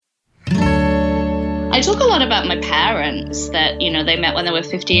I talk a lot about my parents that, they met when they were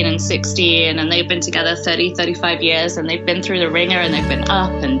 15 and 16 and they've been together 30, 35 years and they've been through the ringer and they've been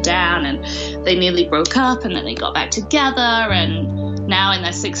up and down and they nearly broke up and then they got back together and now in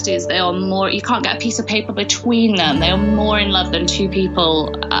their 60s they are more, you can't get a piece of paper between them. They are more in love than two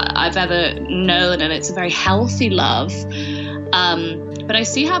people I've ever known, and it's a very healthy love. But I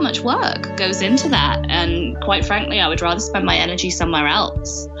see how much work goes into that, and quite frankly, I would rather spend my energy somewhere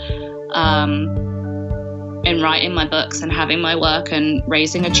else. In writing my books and having my work and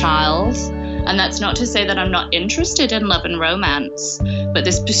raising a child. And that's not to say that I'm not interested in love and romance, but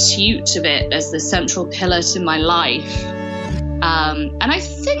this pursuit of it as the central pillar to my life. And I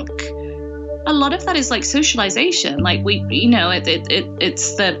think a lot of that is like socialization. Like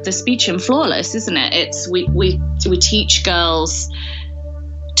it's the speech in Flawless, isn't it? It's we teach girls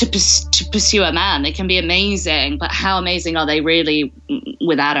to pursue a man. They can be amazing, but how amazing are they really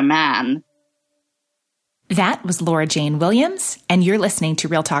without a man? That was Laura Jane Williams, and you're listening to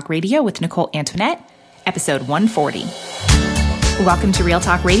Real Talk Radio with Nicole Antoinette, episode 140. Welcome to Real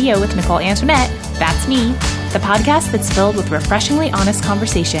Talk Radio with Nicole Antoinette. That's me, the podcast that's filled with refreshingly honest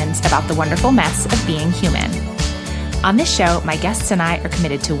conversations about the wonderful mess of being human. On this show, my guests and I are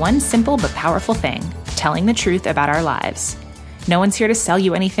committed to one simple but powerful thing: telling the truth about our lives. No one's here to sell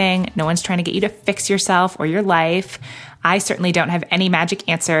you anything. No one's trying to get you to fix yourself or your life. I certainly don't have any magic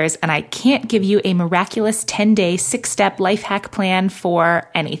answers, and I can't give you a miraculous 10-day, 6-step life hack plan for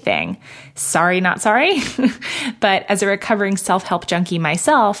anything. Sorry, not sorry. But as a recovering self-help junkie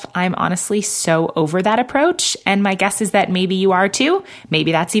myself, I'm honestly so over that approach, and my guess is that maybe you are too.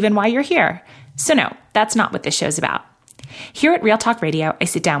 Maybe that's even why you're here. So no, that's not what this show's about. Here at Real Talk Radio, I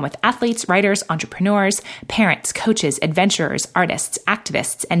sit down with athletes, writers, entrepreneurs, parents, coaches, adventurers, artists,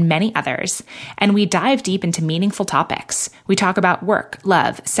 activists, and many others. And we dive deep into meaningful topics. We talk about work,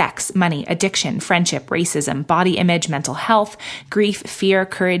 love, sex, money, addiction, friendship, racism, body image, mental health, grief, fear,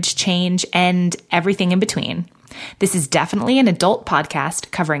 courage, change, and everything in between. This is definitely an adult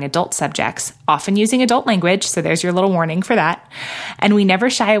podcast covering adult subjects, often using adult language, so there's your little warning for that. And we never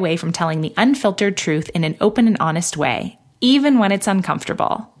shy away from telling the unfiltered truth in an open and honest way, even when it's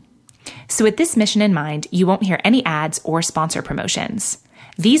uncomfortable. So with this mission in mind, you won't hear any ads or sponsor promotions.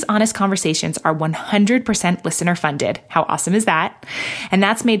 These honest conversations are 100% listener funded. How awesome is that? And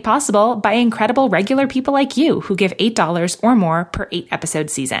that's made possible by incredible regular people like you who give $8 or more per 8-episode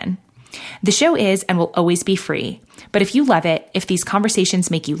season. The show is and will always be free. But if you love it, if these conversations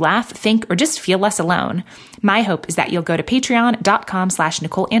make you laugh, think, or just feel less alone, my hope is that you'll go to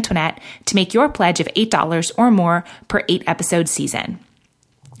patreon.com/Nicole Antoinette to make your pledge of $8 or more per 8-episode season.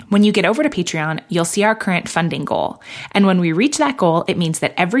 When you get over to Patreon, you'll see our current funding goal. And when we reach that goal, it means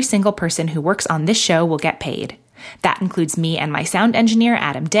that every single person who works on this show will get paid. That includes me and my sound engineer,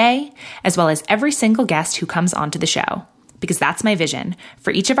 Adam Day, as well as every single guest who comes onto the show. Because that's my vision, for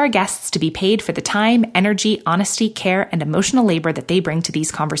each of our guests to be paid for the time, energy, honesty, care, and emotional labor that they bring to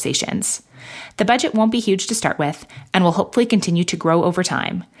these conversations. The budget won't be huge to start with, and will hopefully continue to grow over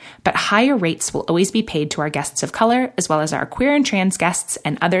time. But higher rates will always be paid to our guests of color, as well as our queer and trans guests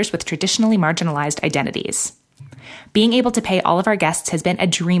and others with traditionally marginalized identities. Being able to pay all of our guests has been a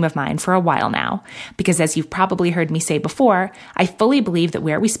dream of mine for a while now, because as you've probably heard me say before, I fully believe that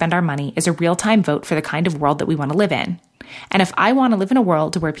where we spend our money is a real-time vote for the kind of world that we want to live in. And if I want to live in a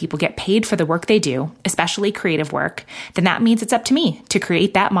world where people get paid for the work they do, especially creative work, then that means it's up to me to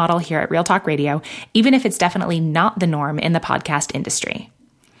create that model here at Real Talk Radio, even if it's definitely not the norm in the podcast industry.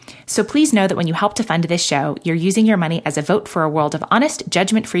 So please know that when you help to fund this show, you're using your money as a vote for a world of honest,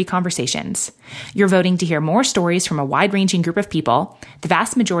 judgment-free conversations. You're voting to hear more stories from a wide-ranging group of people, the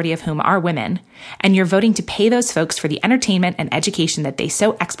vast majority of whom are women, and you're voting to pay those folks for the entertainment and education that they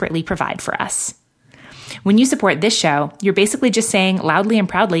so expertly provide for us. When you support this show, you're basically just saying loudly and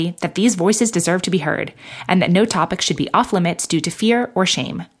proudly that these voices deserve to be heard, and that no topic should be off limits due to fear or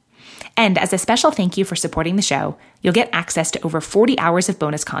shame. And as a special thank you for supporting the show, you'll get access to over 40 hours of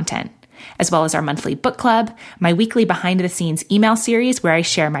bonus content, as well as our monthly book club, my weekly behind-the-scenes email series where I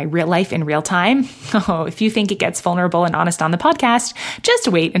share my real life in real time. Oh, if you think it gets vulnerable and honest on the podcast, just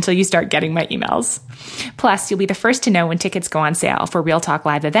wait until you start getting my emails. Plus, you'll be the first to know when tickets go on sale for Real Talk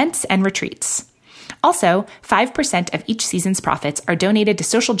Live events and retreats. Also, 5% of each season's profits are donated to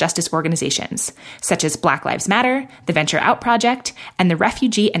social justice organizations, such as Black Lives Matter, the Venture Out Project, and the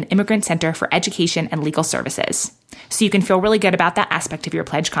Refugee and Immigrant Center for Education and Legal Services. So you can feel really good about that aspect of your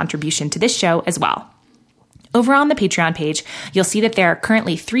pledge contribution to this show as well. Over on the Patreon page, you'll see that there are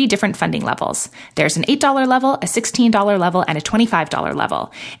currently 3 different funding levels. There's an $8 level, a $16 level, and a $25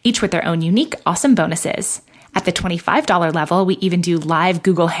 level, each with their own unique, awesome bonuses. At the $25 level, we even do live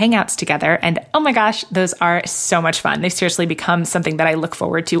Google Hangouts together. And oh my gosh, those are so much fun. They've seriously become something that I look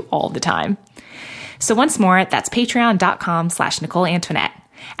forward to all the time. So once more, that's patreon.com/Nicole Antoinette.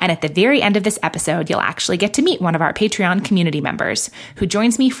 And at the very end of this episode, you'll actually get to meet one of our Patreon community members who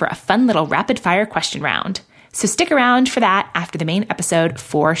joins me for a fun little rapid fire question round. So stick around for that after the main episode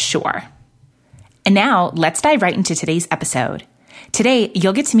for sure. And now let's dive right into today's episode. Today,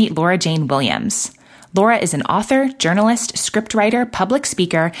 you'll get to meet Laura Jane Williams. Laura is an author, journalist, scriptwriter, public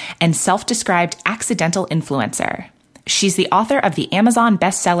speaker, and self-described accidental influencer. She's the author of the Amazon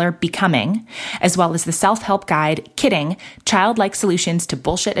bestseller Becoming, as well as the self-help guide Kidding, Childlike Solutions to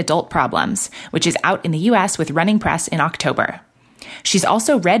Bullshit Adult Problems, which is out in the US with Running Press in October. She's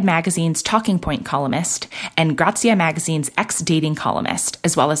also Red Magazine's Talking Point columnist and Grazia Magazine's ex-dating columnist,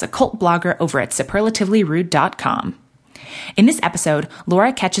 as well as a cult blogger over at superlativelyrude.com. In this episode,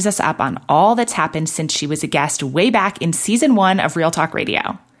 Laura catches us up on all that's happened since she was a guest way back in season 1 of Real Talk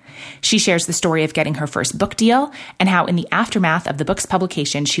Radio. She shares the story of getting her first book deal and how in the aftermath of the book's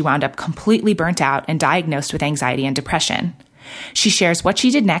publication, she wound up completely burnt out and diagnosed with anxiety and depression. She shares what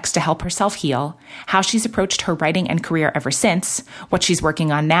she did next to help herself heal, how she's approached her writing and career ever since, what she's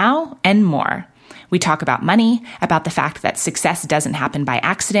working on now, and more. We talk about money, about the fact that success doesn't happen by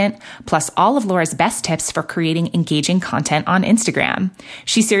accident, plus all of Laura's best tips for creating engaging content on Instagram.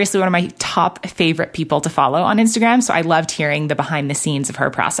 She's seriously one of my top favorite people to follow on Instagram, so I loved hearing the behind the scenes of her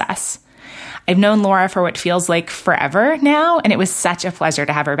process. I've known Laura for what feels like forever now, and it was such a pleasure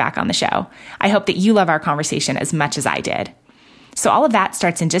to have her back on the show. I hope that you love our conversation as much as I did. So all of that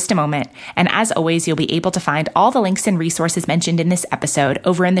starts in just a moment, and as always, you'll be able to find all the links and resources mentioned in this episode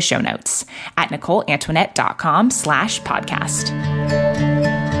over in the show notes at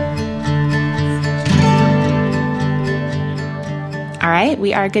NicoleAntoinette.com/podcast. All right,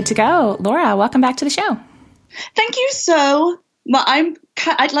 we are good to go. Laura, welcome back to the show. Thank you so much. I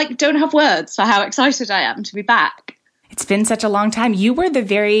don't have words for how excited I am to be back. It's been such a long time. You were the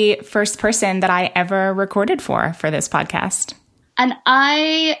very first person that I ever recorded for this podcast. And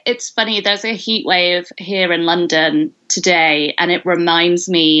it's funny, there's a heat wave here in London today, and it reminds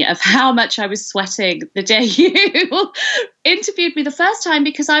me of how much I was sweating the day you interviewed me the first time,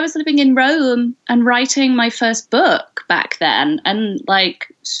 because I was living in Rome and writing my first book back then. And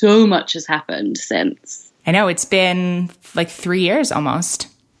so much has happened since. I know, it's been 3 years almost.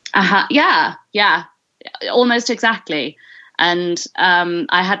 Yeah, almost exactly. And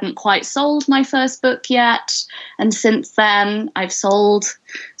I hadn't quite sold my first book yet. And since then, I've sold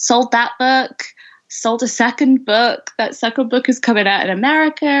that book, sold a second book. That second book is coming out in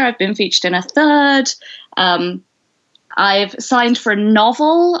America. I've been featured in a third. I've signed for a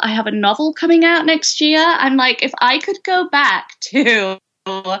novel. I have a novel coming out next year. I'm like, if I could go back to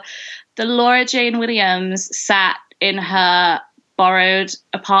the Laura Jane Williams sat in her borrowed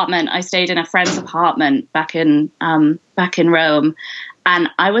apartment. I stayed in a friend's apartment back in Rome, and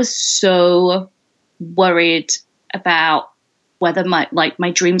I was so worried about whether my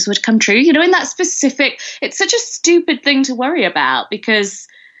dreams would come true. You know, in that specific, it's such a stupid thing to worry about, because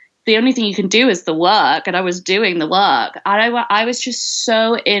the only thing you can do is the work, and I was doing the work. I was just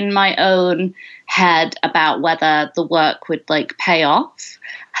so in my own head about whether the work would pay off.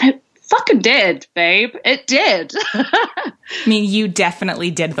 And it fucking did, babe. It did. I mean, you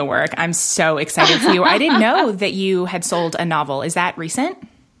definitely did the work. I'm so excited for you. I didn't know that you had sold a novel. Is that recent?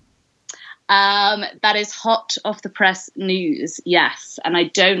 That is hot off the press news, yes. And I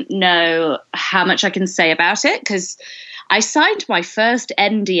don't know how much I can say about it, because I signed my first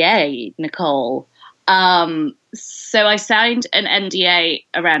NDA, Nicole. So I signed an NDA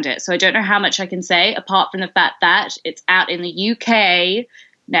around it. So I don't know how much I can say, apart from the fact that it's out in the UK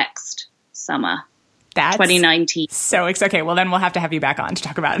next summer. That's 2019. So it's okay. Well, then we'll have to have you back on to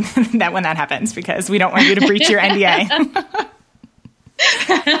talk about that when that happens, because we don't want you to breach your NDA.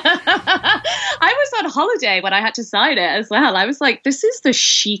 I was on holiday when I had to sign it as well. I was like, this is the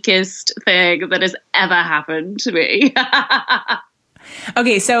chicest thing that has ever happened to me.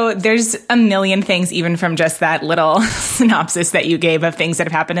 Okay, so there's a million things, even from just that little synopsis that you gave of things that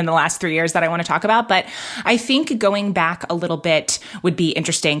have happened in the last 3 years that I want to talk about. But I think going back a little bit would be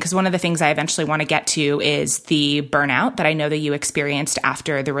interesting, because one of the things I eventually want to get to is the burnout that I know that you experienced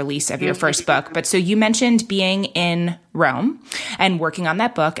after the release of your first book. But so you mentioned being in Rome and working on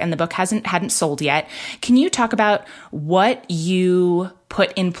that book, and the book hadn't sold yet. Can you talk about what you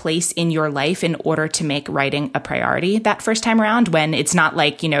put in place in your life in order to make writing a priority that first time around, when it's not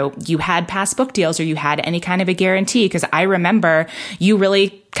like, you had past book deals or you had any kind of a guarantee? Because I remember you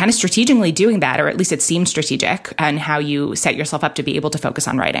really kind of strategically doing that, or at least it seemed strategic, and how you set yourself up to be able to focus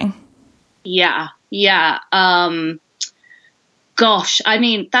on writing. Yeah. Gosh, I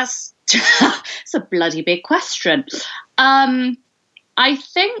mean, that's it's a bloody big question. I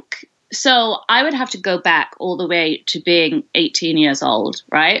think so. I would have to go back all the way to being 18 years old,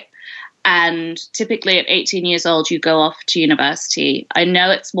 right? And typically at 18 years old, you go off to university. I know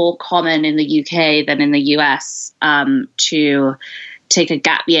it's more common in the UK than in the US to take a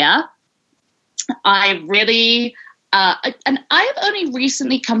gap year. I really, and I've only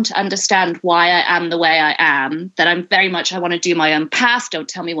recently come to understand why I am the way I am, that I'm very much, I want to do my own path. Don't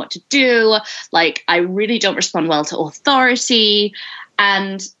tell me what to do. Like, I really don't respond well to authority.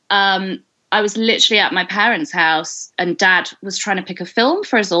 And I was literally at my parents' house and Dad was trying to pick a film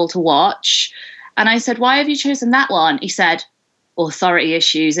for us all to watch. And I said, why have you chosen that one? He said, authority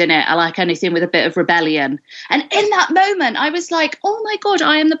issues, innit? I like anything with a bit of rebellion. And in that moment, I was like, oh my God,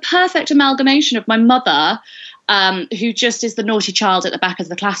 I am the perfect amalgamation of my mother, who just is the naughty child at the back of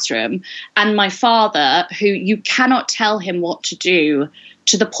the classroom, and my father, who you cannot tell him what to do,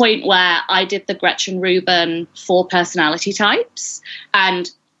 to the point where I did the Gretchen Rubin 4 personality types.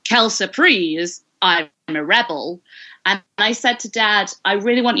 And Kelsa Prees, I'm a rebel. And I said to Dad, I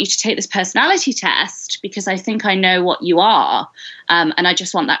really want you to take this personality test because I think I know what you are. And I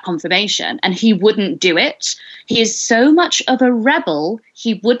just want that confirmation. And he wouldn't do it. He is so much of a rebel,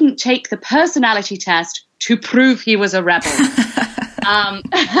 he wouldn't take the personality test to prove he was a rebel. I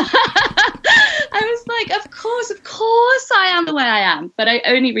was like, of course I am the way I am. But I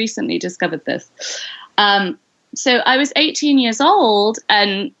only recently discovered this. So I was 18 years old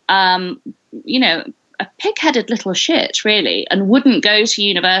and, a pig-headed little shit, really, and wouldn't go to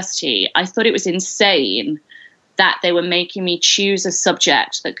university. I thought it was insane that they were making me choose a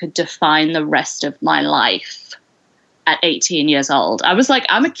subject that could define the rest of my life at 18 years old. I was like,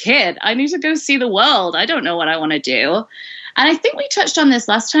 I'm a kid. I need to go see the world. I don't know what I want to do. And I think we touched on this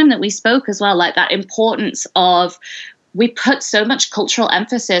last time that we spoke as well, like that importance of, we put so much cultural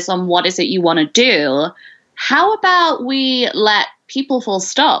emphasis on what is it you want to do. How about we let people full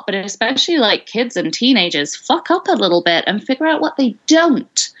stop, but especially like kids and teenagers, fuck up a little bit and figure out what they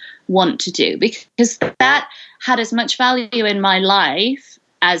don't want to do, because that had as much value in my life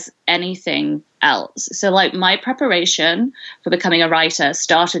as anything else. So like my preparation for becoming a writer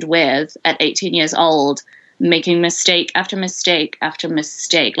started with, at 18 years old, making mistake after mistake after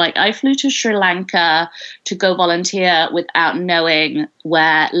mistake. Like I flew to Sri Lanka to go volunteer without knowing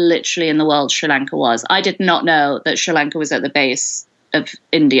where literally in the world Sri Lanka was. I did not know that Sri Lanka was at the base of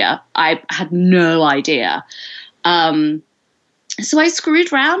India. I had no idea. So I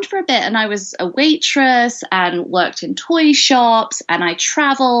screwed around for a bit and I was a waitress and worked in toy shops and I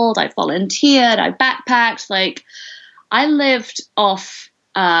traveled, I volunteered, I backpacked. Like I lived off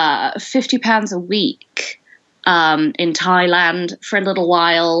 £50 a week in Thailand for a little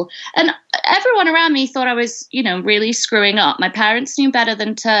while. And everyone around me thought I was, really screwing up. My parents knew better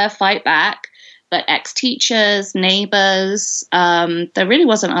than to fight back, but ex-teachers, neighbors, there really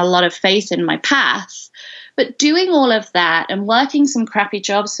wasn't a lot of faith in my path. But doing all of that and working some crappy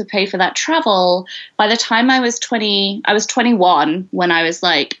jobs to pay for that travel, by the time I was 21 when I was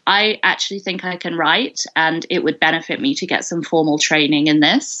like, I actually think I can write and it would benefit me to get some formal training in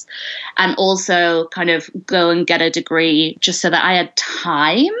this, and also kind of go and get a degree just so that I had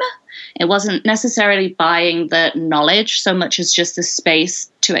time. It wasn't necessarily buying the knowledge so much as just the space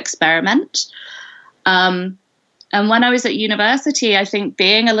to experiment. And when I was at university, I think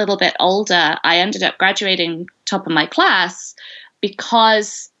being a little bit older, I ended up graduating top of my class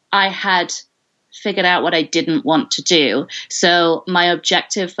because I had figured out what I didn't want to do. So my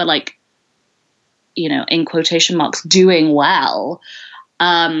objective for in quotation marks, doing well,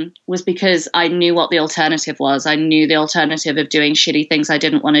 was because I knew what the alternative was. I knew the alternative of doing shitty things I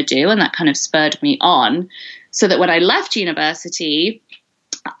didn't want to do. And that kind of spurred me on, so that when I left university,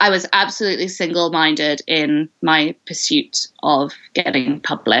 I was absolutely single-minded in my pursuit of getting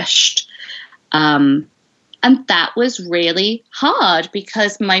published. And that was really hard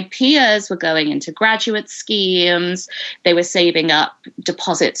because my peers were going into graduate schemes. They were saving up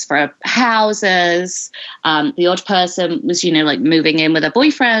deposits for houses. The odd person was, moving in with a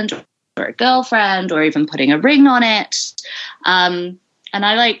boyfriend or a girlfriend or even putting a ring on it. And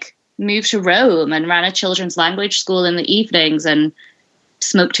I moved to Rome and ran a children's language school in the evenings and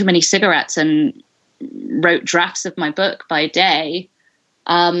smoked too many cigarettes and wrote drafts of my book by day.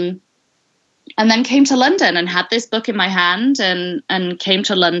 And then came to London and had this book in my hand and came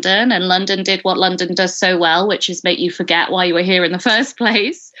to London, and London did what London does so well, which is make you forget why you were here in the first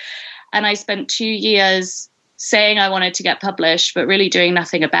place. And I spent 2 years saying I wanted to get published, but really doing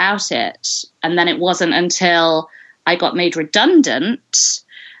nothing about it. And then it wasn't until I got made redundant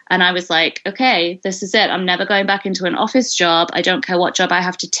And I was like, okay, this is it. I'm never going back into an office job. I don't care what job I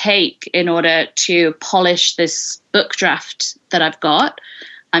have to take in order to polish this book draft that I've got.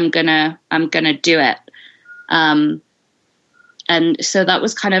 I'm gonna do it. And so that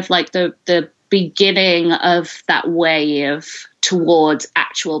was kind of like the beginning of that wave towards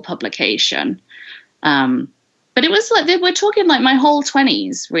actual publication. But it was like, we're talking like my whole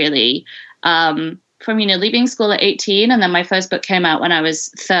 20s, really. From, leaving school at 18, and then my first book came out when I was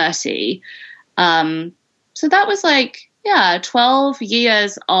 30. So that was like, 12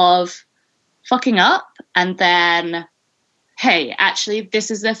 years of fucking up, and then, hey, actually,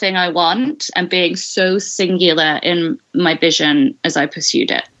 this is the thing I want, and being so singular in my vision as I pursued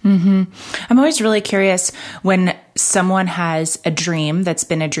it. Mm-hmm. I'm always really curious when someone has a dream that's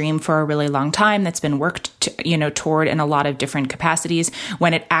been a dream for a really long time, that's been worked toward in a lot of different capacities,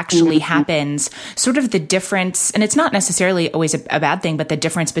 when it actually happens, sort of the difference, and it's not necessarily always a bad thing, but the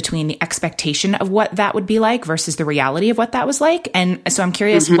difference between the expectation of what that would be like versus the reality of what that was like. And so I'm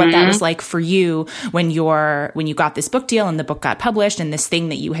curious what that was like for you when you got this book deal and the book got published, and this thing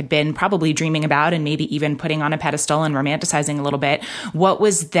that you had been probably dreaming about and maybe even putting on a pedestal and romanticizing a little bit. What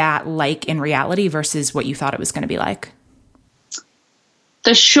was that like in reality versus what you thought it was going to be like?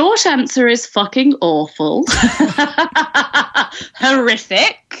 The short answer is fucking awful.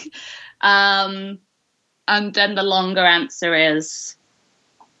 Horrific. And then the longer answer is,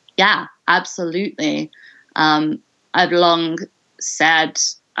 yeah, absolutely. I've long said,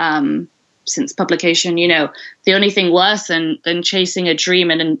 since publication, the only thing worse than chasing a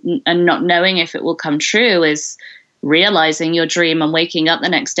dream and not knowing if it will come true is realizing your dream and waking up the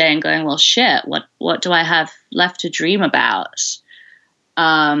next day and going, well, shit, what do I have left to dream about?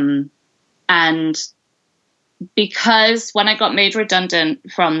 And because when I got made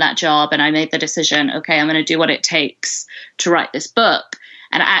redundant from that job and I made the decision, okay, I'm going to do what it takes to write this book.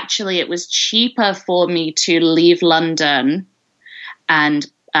 And actually it was cheaper for me to leave London, and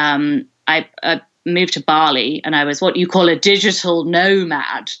I moved to Bali, and I was what you call a digital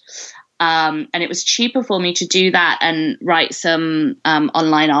nomad. And it was cheaper for me to do that and write some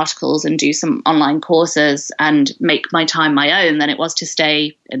online articles and do some online courses and make my time my own than it was to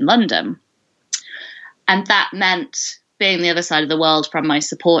stay in London. And that meant being the other side of the world from my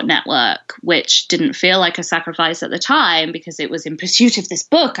support network, which didn't feel like a sacrifice at the time because it was in pursuit of this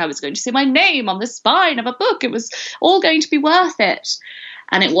book. I was going to see my name on the spine of a book. It was all going to be worth it.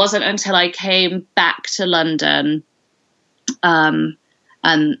 And it wasn't until I came back to London, and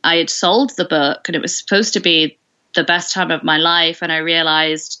I had sold the book, and it was supposed to be the best time of my life, and I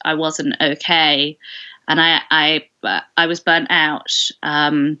realized I wasn't okay, and I was burnt out.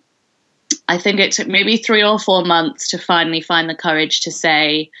 I think it took maybe 3 or 4 months to finally find the courage to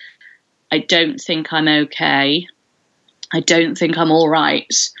say, I don't think I'm okay. I don't think I'm all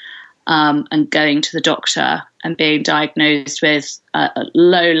right. And going to the doctor and being diagnosed with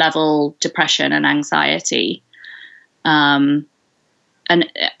low-level depression and anxiety. And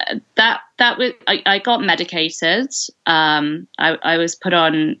that was, I got medicated. I was put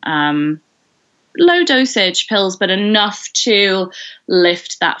on low dosage pills, but enough to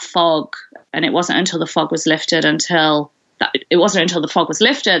lift that fog. And it wasn't until the fog was lifted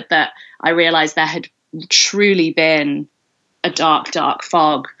that I realized there had truly been a dark, dark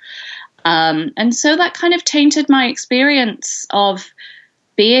fog. And so that kind of tainted my experience of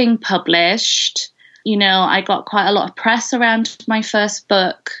being published. I got quite a lot of press around my first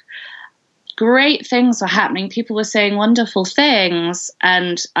book. Great things were happening. People were saying wonderful things.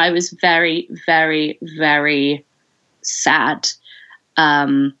 And I was very, very, very sad.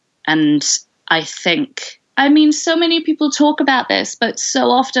 And I think, so many people talk about this, but so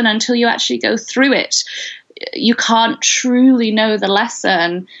often until you actually go through it, you can't truly know the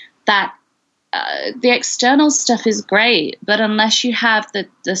lesson that the external stuff is great, but unless you have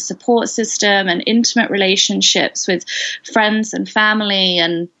the support system and intimate relationships with friends and family,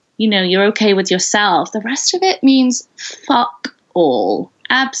 and you're okay with yourself, the rest of it means fuck all,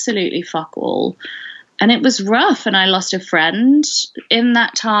 absolutely fuck all. And it was rough, and I lost a friend in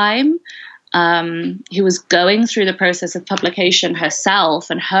that time who was going through the process of publication herself,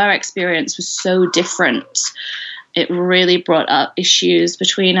 and her experience was so different. It really brought up issues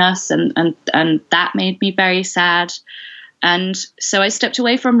between us, and that made me very sad. And so I stepped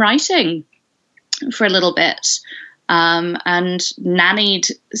away from writing for a little bit, and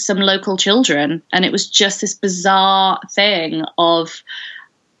nannied some local children. And it was just this bizarre thing of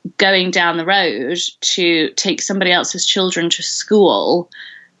going down the road to take somebody else's children to school,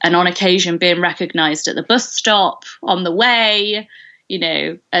 and on occasion being recognized at the bus stop on the way,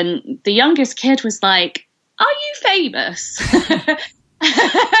 and the youngest kid was like, "Are you famous?"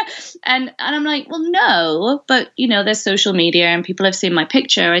 and I'm like, well, no, but there's social media and people have seen my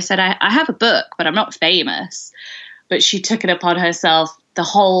picture. I said, I have a book, but I'm not famous. But she took it upon herself the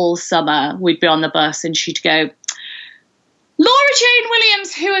whole summer. We'd be on the bus and she'd go, Laura Jane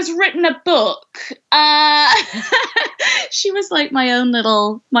Williams, who has written a book. She was like my own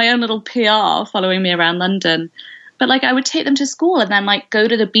little PR following me around London. But like I would take them to school and then like go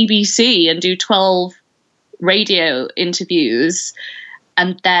to the BBC and do 12 radio interviews.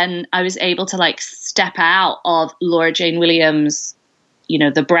 And then I was able to like step out of Laura Jane Williams,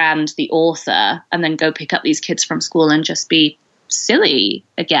 the brand, the author, and then go pick up these kids from school and just be silly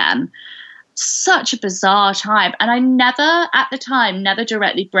again. Such a bizarre time. And I at the time, never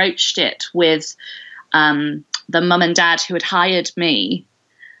directly broached it with the mum and dad who had hired me.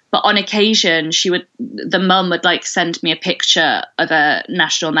 But on occasion, the mum would like send me a picture of a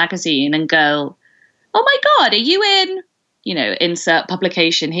national magazine and go, oh my God, are you in, insert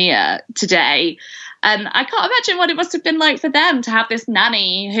publication here today? And I can't imagine what it must have been like for them to have this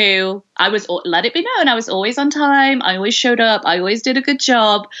nanny who let it be known, I was always on time. I always showed up. I always did a good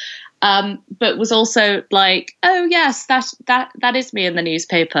job. But was also like, oh yes, that is me in the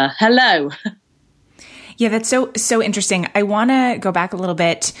newspaper. Hello. Yeah, that's so interesting. I want to go back a little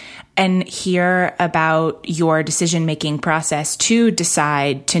bit and hear about your decision-making process to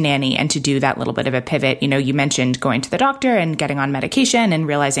decide to nanny and to do that little bit of a pivot. You mentioned going to the doctor and getting on medication and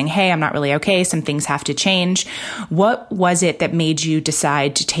realizing, hey, I'm not really okay. Some things have to change. What was it that made you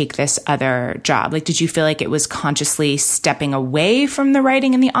decide to take this other job? Like, did you feel like it was consciously stepping away from the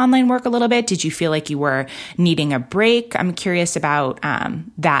writing and the online work a little bit? Did you feel like you were needing a break? I'm curious about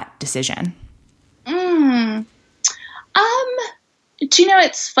that decision. Do you know,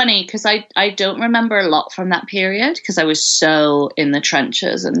 it's funny because I don't remember a lot from that period because I was so in the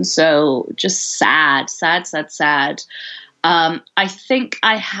trenches and so just sad. I think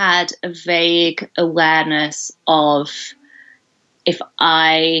I had a vague awareness of if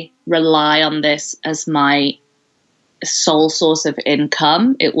I rely on this as my sole source of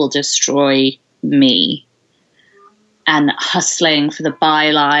income, it will destroy me. And hustling for the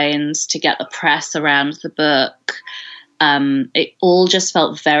bylines to get the press around the book. It all just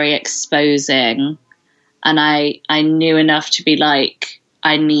felt very exposing. And I knew enough to be like,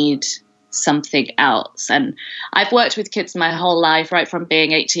 I need something else. And I've worked with kids my whole life, right from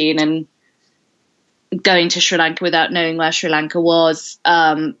being 18 and going to Sri Lanka without knowing where Sri Lanka was,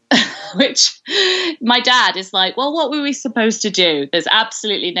 which my dad is like, well, what were we supposed to do? There's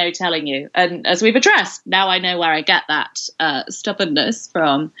absolutely no telling you. And as we've addressed, now I know where I get that stubbornness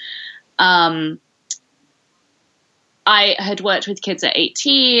from. I had worked with kids at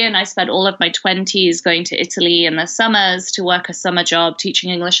 18. I spent all of my 20s going to Italy in the summers to work a summer job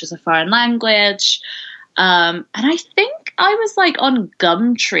teaching English as a foreign language. And I think I was like on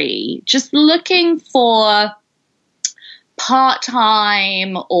Gumtree, just looking for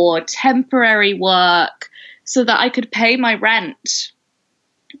part-time or temporary work so that I could pay my rent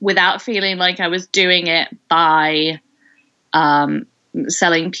without feeling like I was doing it by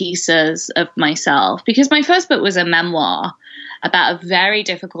selling pieces of myself. Because my first book was a memoir about a very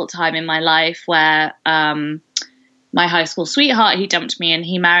difficult time in my life where my high school sweetheart, he dumped me and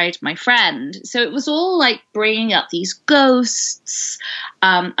he married my friend. So it was all like bringing up these ghosts.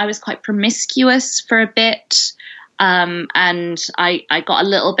 I was quite promiscuous for a bit. And I got a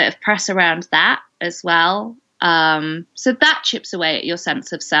little bit of press around that as well. So that chips away at your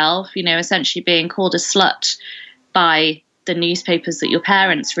sense of self, essentially being called a slut by the newspapers that your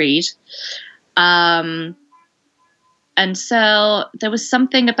parents read. And so there was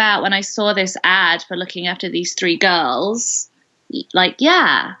something about when I saw this ad for looking after these 3 girls, like,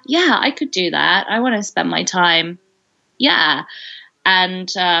 yeah, I could do that. I want to spend my time. Yeah.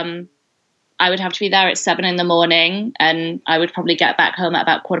 And I would have to be there at 7 a.m. and I would probably get back home at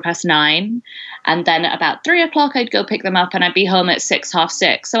about 9:15. And then at about 3:00, I'd go pick them up and I'd be home at 6,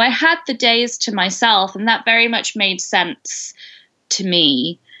 6:30. So I had the days to myself, and that very much made sense to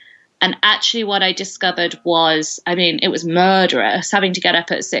me. And actually what I discovered was, it was murderous. Having to get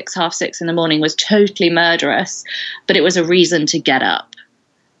up at 6, 6:30 in the morning was totally murderous, but it was a reason to get up.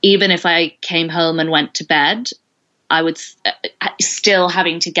 Even if I came home and went to bed, I would still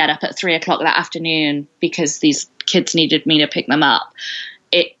having to get up at 3:00 that afternoon because these kids needed me to pick them up.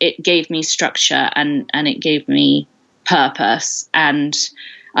 It gave me structure and it gave me purpose. And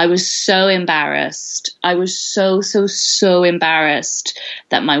I was so embarrassed. I was so embarrassed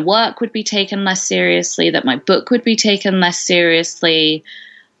that my work would be taken less seriously, that my book would be taken less seriously.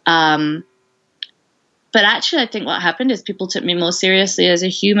 But actually, I think what happened is people took me more seriously as a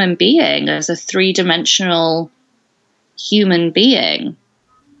human being, as a 3-dimensional human being.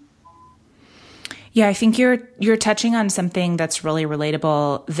 Yeah, I think you're touching on something that's really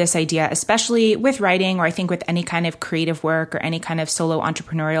relatable, this idea, especially with writing, or I think with any kind of creative work or any kind of solo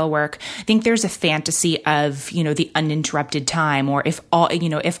entrepreneurial work. I think there's a fantasy of, you know, the uninterrupted time, or if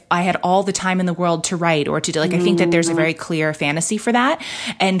I had all the time in the world to write or to do, like, I think that there's a very clear fantasy for that.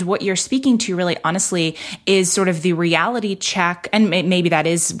 And what you're speaking to really honestly is sort of the reality check. And maybe that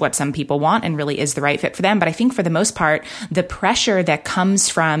is what some people want and really is the right fit for them. But I think for the most part, the pressure that comes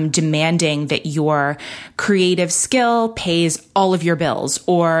from demanding that your creative skill pays all of your bills,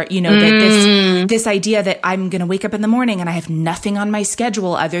 or, you know, that this idea that I'm going to wake up in the morning and I have nothing on my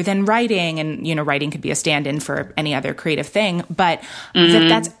schedule other than writing, and, you know, writing could be a stand-in for any other creative thing, but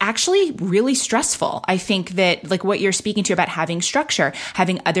that's actually really stressful. I think that, like, what you're speaking to about having structure,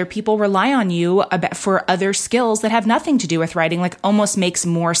 having other people rely on you for other skills that have nothing to do with writing, like, almost makes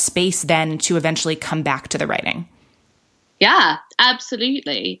more space then to eventually come back to the writing. Yeah,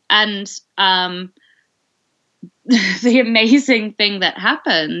 absolutely. And the amazing thing that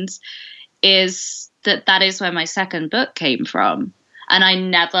happened is that is where my second book came from. And I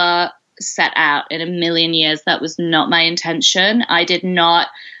never set out in a million years. That was not my intention. I did not,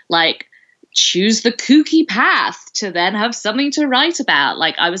 like, choose the kooky path to then have something to write about.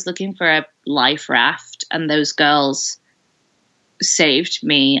 Like, I was looking for a life raft, and those girls saved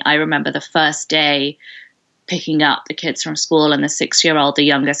me. I remember the first day picking up the kids from school, and the 6-year-old, the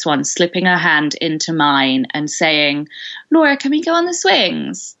youngest one, slipping her hand into mine and saying, "Laura, can we go on the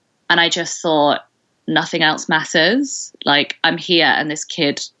swings?" And I just thought, nothing else matters. Like, I'm here and this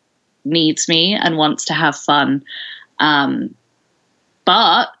kid needs me and wants to have fun. But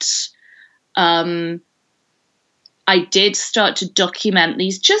I did start to document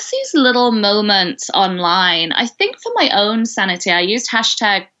these little moments online. I think for my own sanity, I used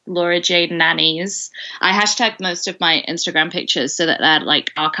hashtag Laura Jane Nannies. I hashtagged most of my Instagram pictures so that they're,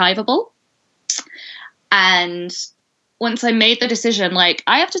 like, archivable. And once I made the decision, like,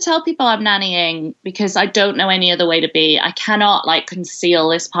 I have to tell people I'm nannying because I don't know any other way to be. I cannot, like, conceal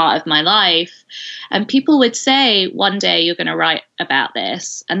this part of my life. And people would say, one day you're going to write about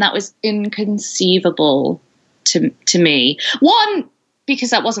this. And that was inconceivable to me. One,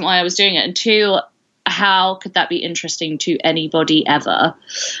 because that wasn't why I was doing it. And two, how could that be interesting to anybody ever?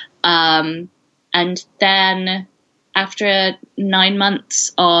 And then after 9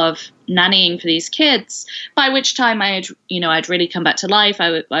 months of nannying for these kids, by which time I'd really come back to life.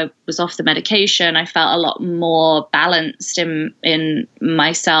 I was off the medication. I felt a lot more balanced in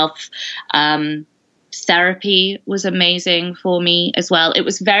myself. Therapy was amazing for me as well. It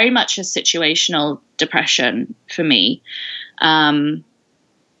was very much a situational depression for me. And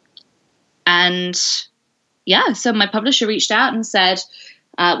yeah, so my publisher reached out and said,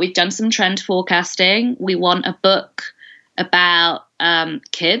 we've done some trend forecasting. We want a book about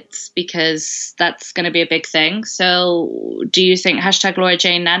kids because that's going to be a big thing. So do you think hashtag Laura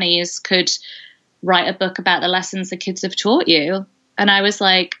Jane Nannies could write a book about the lessons the kids have taught you? And I was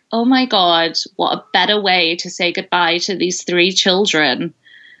like, oh my God, what a better way to say goodbye to these 3 children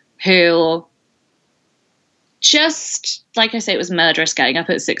who just, like I say, it was murderous getting up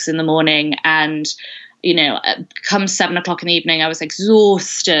at 6 a.m. and, you know, come 7 o'clock in the evening, I was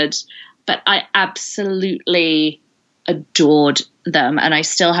exhausted, but I absolutely adored them. And I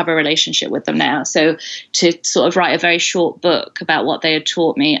still have a relationship with them now. So to sort of write a very short book about what they had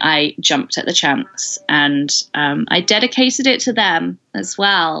taught me, I jumped at the chance, and I dedicated it to them as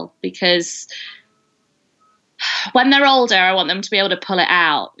well, because when they're older, I want them to be able to pull it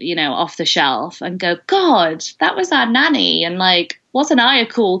out, you know, off the shelf and go, God, that was our nanny. And, like, wasn't I a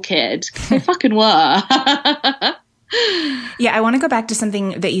cool kid? They fucking were. Yeah, I want to go back to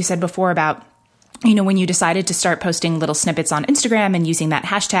something that you said before about, you know, when you decided to start posting little snippets on Instagram and using that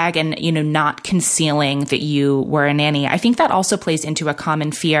hashtag and, you know, not concealing that you were a nanny. I think that also plays into a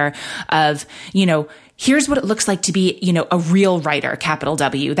common fear of, you know, here's what it looks like to be, you know, a real writer, capital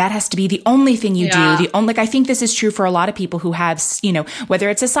W. That has to be the only thing you do. Like, I think this is true for a lot of people who have, you know, whether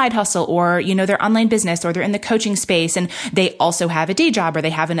it's a side hustle or, you know, their online business, or they're in the coaching space and they also have a day job or they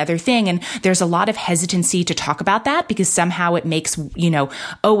have another thing. And there's a lot of hesitancy to talk about that because somehow it makes, you know,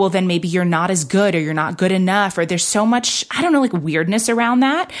 oh, well, then maybe you're not as good or you're not good enough, or there's so much, I don't know, like, weirdness around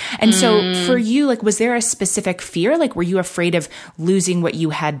that. And so for you, like, was there a specific fear? Like, were you afraid of losing what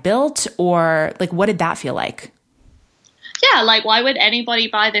you had built, or, like, what did that feel like? Yeah, like, why would anybody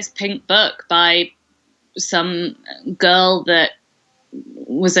buy this pink book by some girl that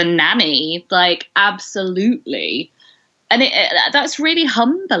was a nanny? Like, absolutely. And that's really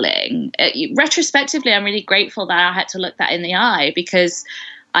humbling. Retrospectively, I'm really grateful that I had to look that in the eye, because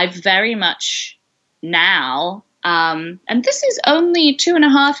I very much now And this is only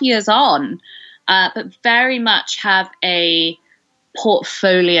 2.5 years on, but very much have a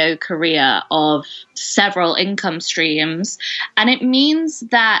portfolio career of several income streams. And it means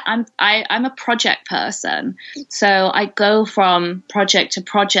that I'm a project person. So I go from project to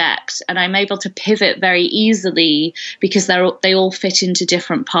project, and I'm able to pivot very easily because they all fit into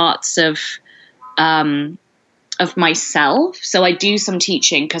different parts of myself. So I do some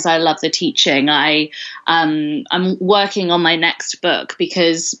teaching because I love the teaching. I'm working on my next book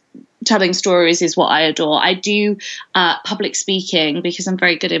because telling stories is what I adore. I do public speaking because I'm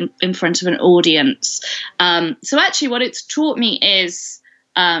very good in front of an audience. So actually what it's taught me is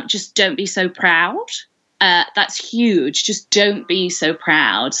just don't be so proud. That's huge. Just don't be so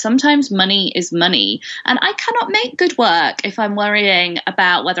proud. Sometimes money is money, and I cannot make good work if I'm worrying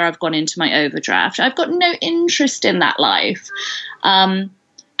about whether I've gone into my overdraft. I've got no interest in that life. And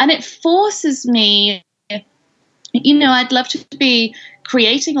it forces me, I'd love to be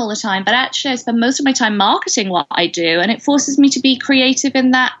creating all the time, but actually I spend most of my time marketing what I do, and it forces me to be creative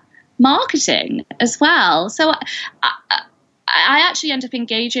in that marketing as well. So I actually end up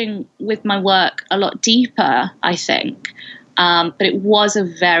engaging with my work a lot deeper, I think. But it was a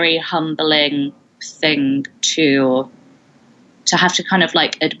very humbling thing to have to kind of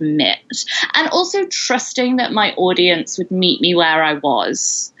like admit, and also trusting that my audience would meet me where I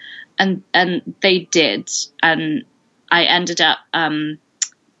was, and they did. And I ended up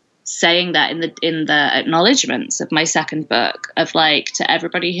saying that in the acknowledgements of my second book, of like, to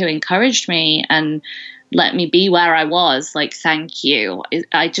everybody who encouraged me and let me be where I was, like, thank you.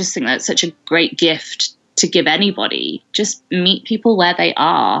 I just think that's such a great gift to give anybody. Just meet people where they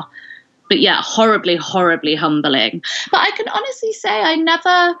are. But yeah, horribly, horribly humbling. But I can honestly say I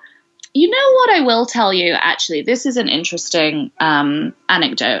never, what I will tell you, actually, this is an interesting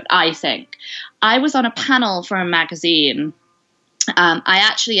anecdote, I think. I was on a panel for a magazine. I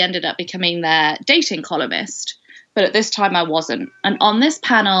actually ended up becoming their dating columnist, but at this time I wasn't. And on this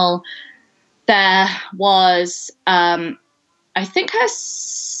panel, there was, I think her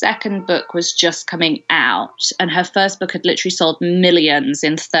second book was just coming out, and her first book had literally sold millions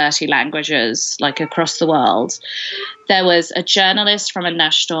in 30 languages, like across the world. There was a journalist from a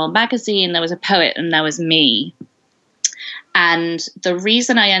national magazine, there was a poet, and there was me. And the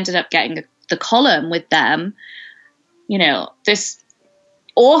reason I ended up getting the column with them, this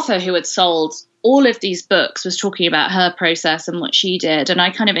author who had sold all of these books was talking about her process and what she did. And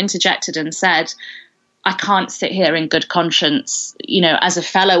I kind of interjected and said, I can't sit here in good conscience, as a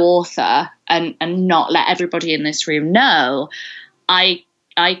fellow author and not let everybody in this room know. I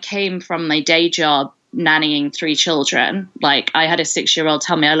came from my day job nannying 3 children. Like, I had a 6-year-old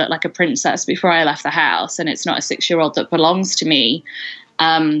tell me I looked like a princess before I left the house, and it's not a 6-year-old that belongs to me.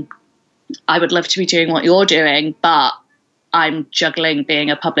 I would love to be doing what you're doing, but I'm juggling being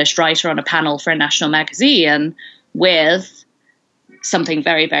a published writer on a panel for a national magazine with something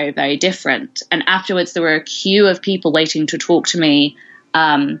very, very, very different. And afterwards, there were a queue of people waiting to talk to me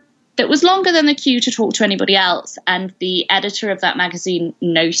that was longer than the queue to talk to anybody else. And the editor of that magazine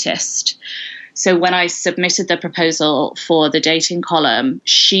noticed. So when I submitted the proposal for the dating column,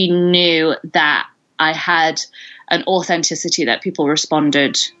 she knew that I had an authenticity that people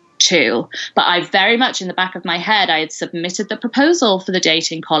responded to. But I very much in the back of my head, I had submitted the proposal for the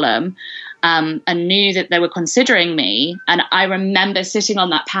dating column and knew that they were considering me. And I remember sitting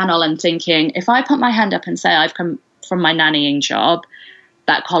on that panel and thinking, if I put my hand up and say I've come from my nannying job,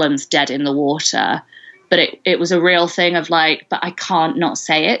 that column's dead in the water. But it was a real thing of like, but I can't not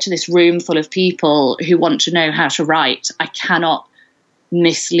say it to this room full of people who want to know how to write. I cannot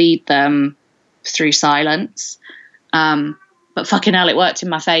mislead them through silence. But fucking hell, it worked in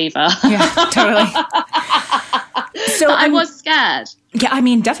my favor. Yeah, totally. So I was scared. Yeah, I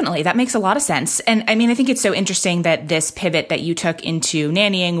mean, definitely. That makes a lot of sense. And I mean, I think it's so interesting that this pivot that you took into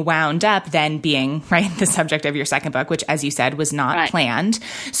nannying wound up then being, right, the subject of your second book, which, as you said, was not planned.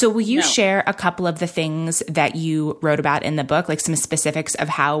 So will you share a couple of the things that you wrote about in the book, like some specifics of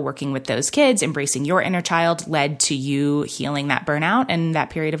how working with those kids, embracing your inner child, led to you healing that burnout and that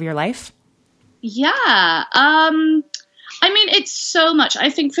period of your life? Yeah. I mean, it's so much. I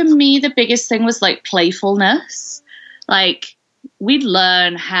think for me, the biggest thing was like playfulness. Like, we'd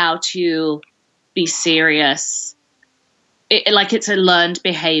learn how to be serious. Like, it's a learned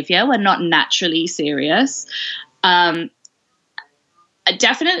behavior. We're not naturally serious. Definitely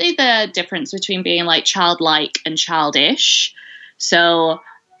the difference between being like childlike and childish. So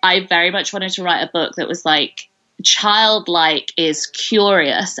I very much wanted to write a book that was like, childlike is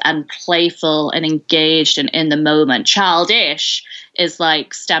curious and playful and engaged and in the moment. Childish is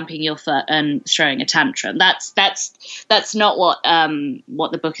like stamping your foot and throwing a tantrum. That's not what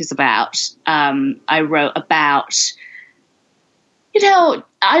the book is about. I wrote about,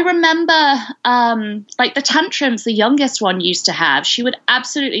 I remember like the tantrums the youngest one used to have. She would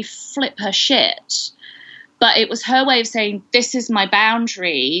absolutely flip her shit, but it was her way of saying, this is my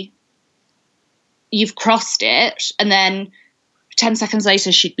boundary. You've crossed it. And then 10 seconds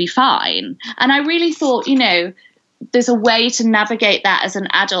later, she'd be fine. And I really thought, there's a way to navigate that as an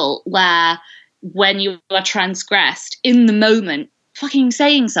adult where when you are transgressed in the moment, fucking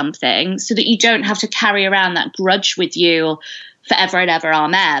saying something so that you don't have to carry around that grudge with you forever and ever,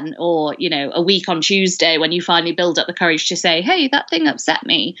 amen. Or, a week on Tuesday when you finally build up the courage to say, hey, that thing upset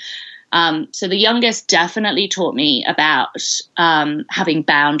me. So the youngest definitely taught me about having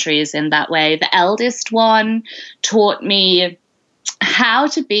boundaries in that way. The eldest one taught me how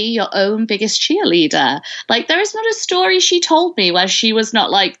to be your own biggest cheerleader. Like, there is not a story she told me where she was not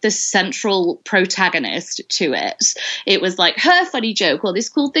like the central protagonist to it. It was like her funny joke or this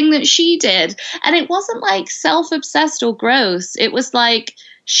cool thing that she did. And it wasn't like self-obsessed or gross. It was like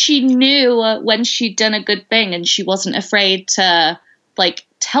she knew when she'd done a good thing and she wasn't afraid to like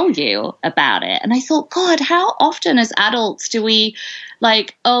tell you about it. And I thought, God, how often as adults do we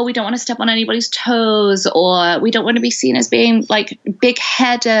like, oh, we don't want to step on anybody's toes, or we don't want to be seen as being like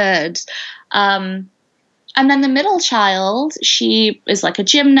big-headed. And then the middle child, she is like a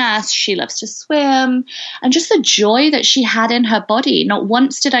gymnast. She loves to swim. And just the joy that she had in her body. Not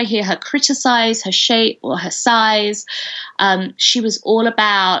once did I hear her criticize her shape or her size. She was all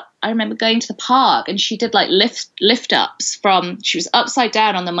about, I remember going to the park and she did like lift ups she was upside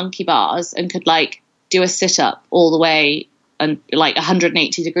down on the monkey bars and could like do a sit up all the way and like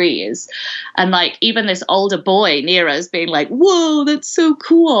 180 degrees. And like even this older boy near us being like, whoa, that's so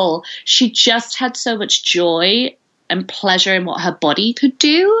cool. She just had so much joy and pleasure in what her body could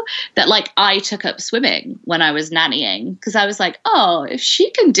do that like I took up swimming when I was nannying, because I was like, oh, if she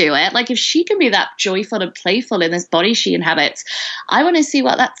can do it, like if she can be that joyful and playful in this body she inhabits, I want to see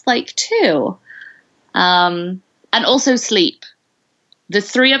what that's like too. And also sleep. The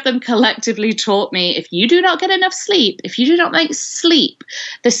three of them collectively taught me, if you do not get enough sleep, if you do not make sleep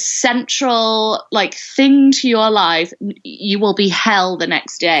the central like thing to your life, you will be hell the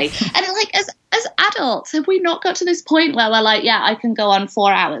next day. And like as adults, have we not got to this point where we're like, yeah, I can go on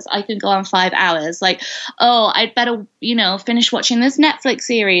 4 hours, I can go on 5 hours, like, oh, I'd better, finish watching this Netflix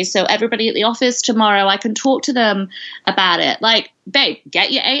series so everybody at the office tomorrow, I can talk to them about it. Like, babe,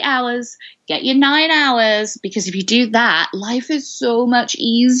 get your 8 hours, get your 9 hours, because if you do that, life is so much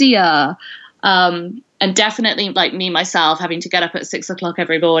easier. And definitely like me, myself, having to get up at 6 o'clock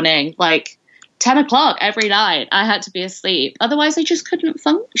every morning, like 10 o'clock every night, I had to be asleep. Otherwise I just couldn't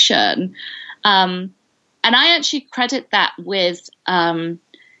function. And I actually credit that with,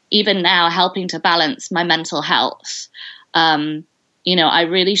 even now helping to balance my mental health. I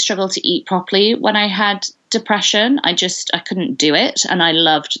really struggled to eat properly when I had depression. I couldn't do it. And I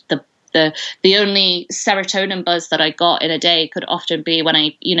loved the only serotonin buzz that I got in a day could often be when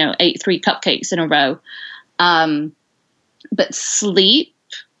I, ate 3 cupcakes in a row. But sleep,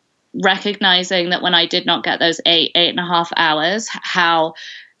 recognizing that when I did not get those 8.5 hours, how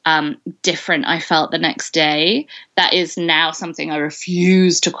different I felt the next day. That is now something I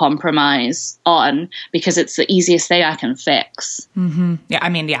refuse to compromise on, because it's the easiest thing I can fix. Mm-hmm. Yeah, I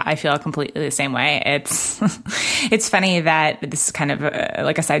mean, I feel completely the same way. It's funny that this is kind of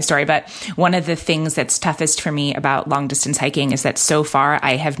like a side story, but one of the things that's toughest for me about long distance hiking is that so far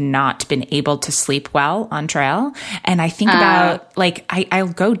I have not been able to sleep well on trail. And I think about like, I'll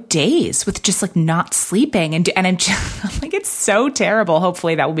go days with just like not sleeping and I'm just I'm like, it's so terrible.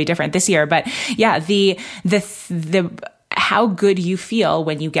 Hopefully that will be different this year. But yeah, the how good you feel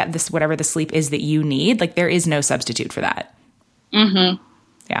when you get this, whatever the sleep is that you need, like there is no substitute for that. Mm-hmm.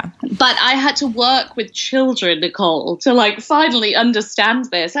 Yeah. But I had to work with children, Nicole, to like finally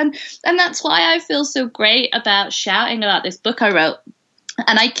understand this. And that's why I feel so great about shouting about this book I wrote.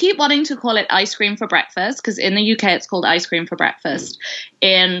 And I keep wanting to call it Ice Cream for Breakfast, because in the UK it's called Ice Cream for Breakfast.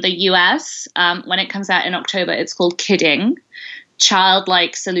 In the US, when it comes out in October, it's called Kidding: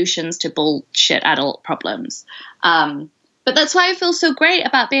 Childlike Solutions to Bullshit Adult Problems. But that's why I feel so great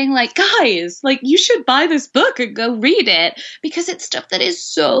about being like, guys, like you should buy this book and go read it, because it's stuff that is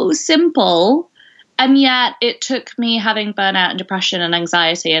so simple. And yet it took me having burnout and depression and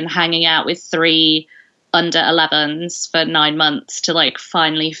anxiety and hanging out with 3 under 11s for 9 months to like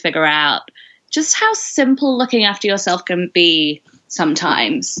finally figure out just how simple looking after yourself can be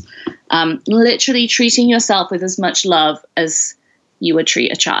sometimes. Literally treating yourself with as much love as you would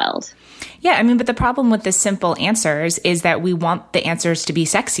treat a child. Yeah, I mean, but the problem with the simple answers is that we want the answers to be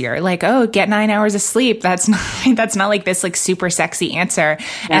sexier. Like, oh, get 9 hours of sleep. That's not like this like super sexy answer.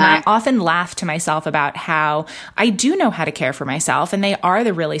 Yeah. And I often laugh to myself about how I do know how to care for myself, and they are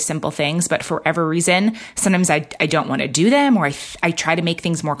the really simple things, but for whatever reason, sometimes I don't want to do them, or I try to make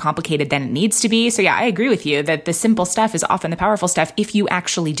things more complicated than it needs to be. So yeah, I agree with you that the simple stuff is often the powerful stuff if you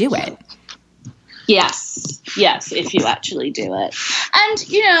actually do it. Yes, if you actually do it. And,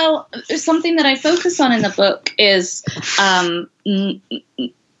 you know, something that I focus on in the book is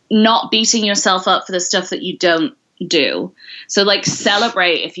not beating yourself up for the stuff that you don't do. So, like,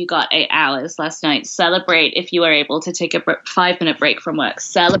 celebrate if you got 8 hours last night. Celebrate if you were able to take a 5-minute break from work.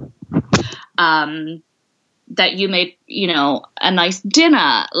 Celebrate that you made, you know, a nice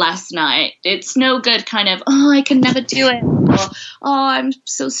dinner last night. It's no good kind of, oh, I can never do it. Or, oh, I'm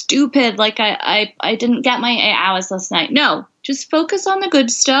so stupid. Like I didn't get my 8 hours last night. No, just focus on the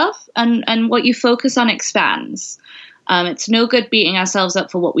good stuff, and what you focus on expands. It's no good beating ourselves up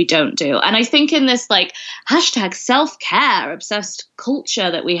for what we don't do. And I think in this like hashtag self-care obsessed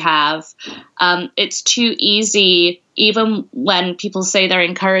culture that we have, it's too easy, even when people say they're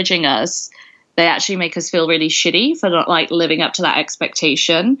encouraging us, they actually make us feel really shitty for not like living up to that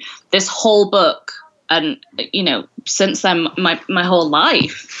expectation. This whole book, and you know, since then, my whole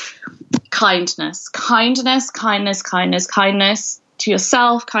life, kindness to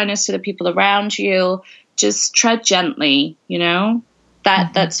yourself, kindness to the people around you. Just tread gently, you know.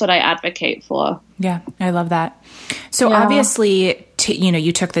 That's what I advocate for. Yeah, I love that. So obviously,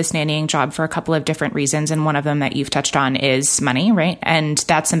 you took this nannying job for a couple of different reasons, and one of them that you've touched on is money, right? And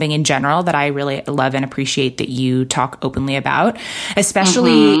that's something in general that I really love and appreciate that you talk openly about,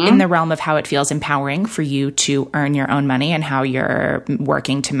 especially in the realm of how it feels empowering for you to earn your own money and how you're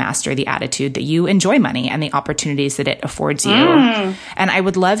working to master the attitude that you enjoy money and the opportunities that it affords you. And I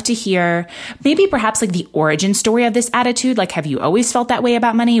would love to hear maybe perhaps like the origin story of this attitude. Like, have you always felt that way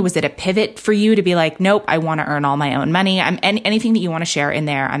about money? Was it a pivot for you to be like, nope, I want to earn all my own money? Anything that you want to share in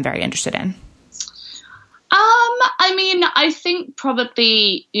there, I'm very interested in. I mean, I think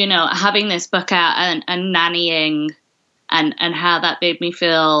probably, you know, having this book out and nannying and how that made me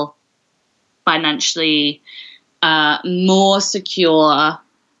feel financially more secure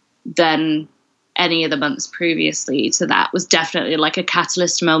than any of the months previously to that was definitely like a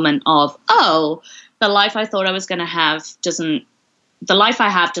catalyst moment of, oh, the life I thought I was going to have doesn't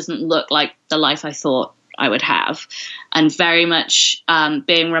look like the life I thought I would have. And very much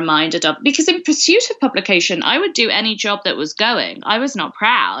being reminded of, because in pursuit of publication, I would do any job that was going. I was not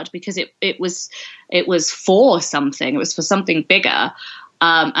proud because it was for something. It was for something bigger.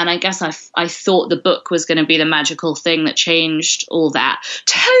 And I guess I thought the book was going to be the magical thing that changed all that.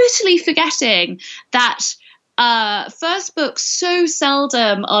 Totally forgetting that first books so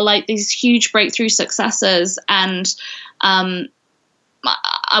seldom are like these huge breakthrough successes. And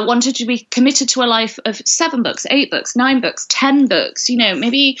I wanted to be committed to a life of 7 books, 8 books, 9 books, 10 books. You know,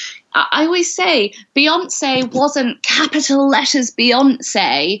 maybe I always say Beyonce wasn't capital letters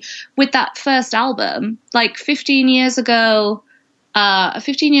Beyonce with that first album. Like 15 years ago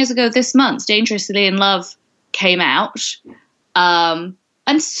this month, Dangerously in Love came out. And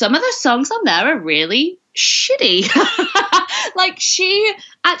some of the songs on there are really shitty. Like she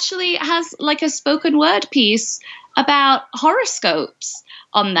actually has like a spoken word piece about horoscopes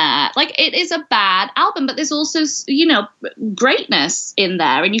on there. Like, it is a bad album, but there's also, you know, greatness in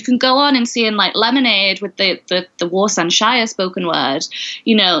there. And you can go on and see in like Lemonade with the Warsan Shire spoken word,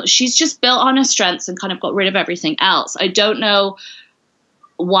 you know, she's just built on her strengths and kind of got rid of everything else. I don't know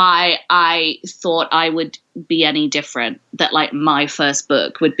why I thought I would be any different, that like my first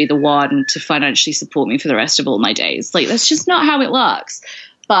book would be the one to financially support me for the rest of all my days. Like, that's just not how it works.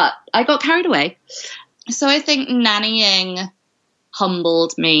 But I got carried away. So I think nannying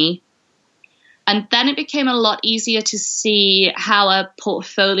humbled me. And then it became a lot easier to see how a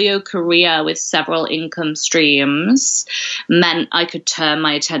portfolio career with several income streams meant I could turn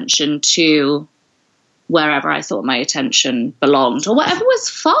my attention to wherever I thought my attention belonged or whatever was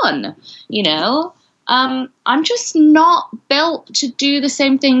fun, you know. I'm just not built to do the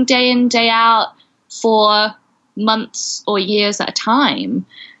same thing day in, day out for months or years at a time.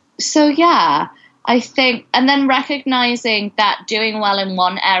 So, yeah. I think, and then recognizing that doing well in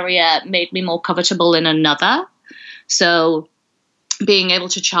one area made me more comfortable in another. So being able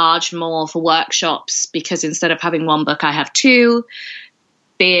to charge more for workshops because instead of having 1 book, I have 2.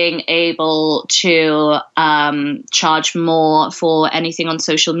 Being able to charge more for anything on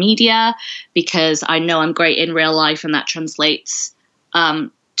social media because I know I'm great in real life and that translates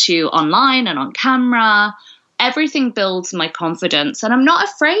to online and on camera. everything builds my confidence. And I'm not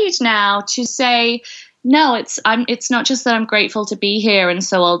afraid now to say, no, it's not just that I'm grateful to be here, and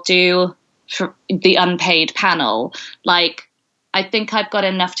so I'll do for the unpaid panel. Like, I think I've got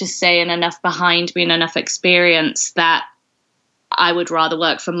enough to say and enough behind me and enough experience that I would rather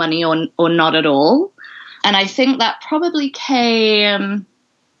work for money or not at all. And I think that probably came,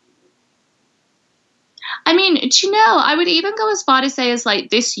 I mean, do you know, I would even go as far to say as like,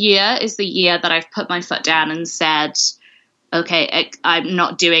 this year is the year that I've put my foot down and said, okay, I'm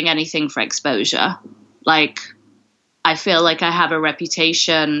not doing anything for exposure. Like, I feel like I have a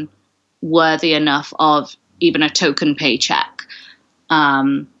reputation worthy enough of even a token paycheck.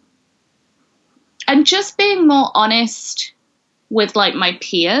 And just being more honest with like my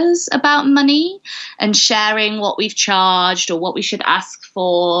peers about money and sharing what we've charged or what we should ask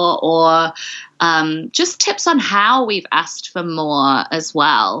for, or just tips on how we've asked for more as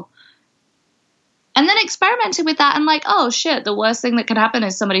well. And then experimented with that and like, oh shit, the worst thing that could happen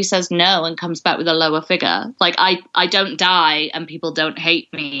is somebody says no and comes back with a lower figure. Like I don't die and people don't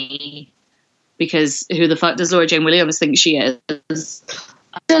hate me, because who the fuck does Laura Jane Williams think she is?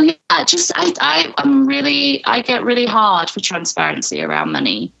 So yeah, just I get really hard for transparency around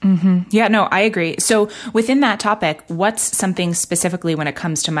money. Mm-hmm. Yeah, no, I agree. So within that topic, what's something specifically when it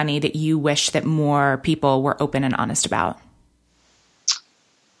comes to money that you wish that more people were open and honest about?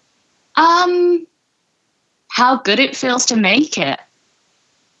 How good it feels to make it.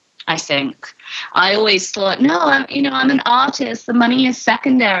 I think I always thought, no, I'm an artist. The money is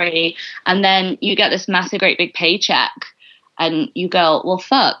secondary. And then you get this massive, great big paycheck. And you go, well,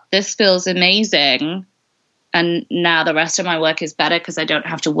 fuck, this feels amazing. And now the rest of my work is better because I don't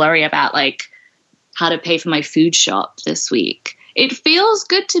have to worry about like how to pay for my food shop this week. It feels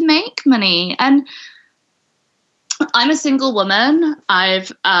good to make money. And I'm a single woman. I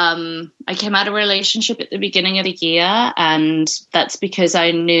came out of a relationship at the beginning of the year, and that's because I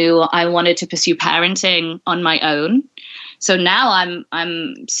knew I wanted to pursue parenting on my own. So now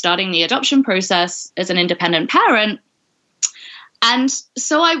I'm starting the adoption process as an independent parent. And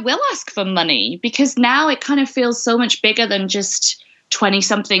so I will ask for money, because now it kind of feels so much bigger than just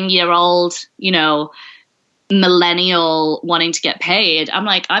 20-something-year-old, millennial wanting to get paid. I'm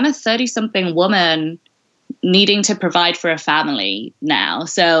like, I'm a 30-something woman needing to provide for a family now.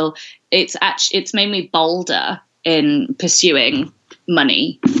 So it's made me bolder in pursuing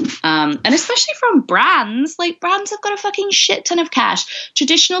money. And especially from brands, like brands have got a fucking shit ton of cash.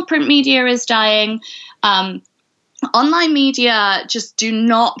 Traditional print media is dying. Online media just do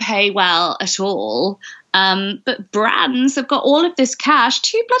not pay well at all. But brands have got all of this cash.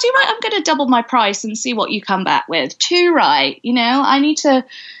 Too bloody right, I'm going to double my price and see what you come back with. Too right.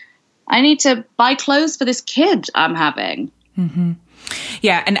 I need to buy clothes for this kid I'm having. Mm-hmm.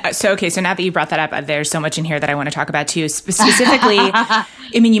 Yeah. And so now that you brought that up, there's so much in here that I want to talk about too. Specifically, I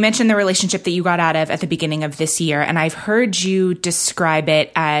mean, you mentioned the relationship that you got out of at the beginning of this year, and I've heard you describe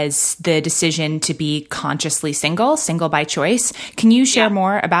it as the decision to be consciously single by choice. Can you share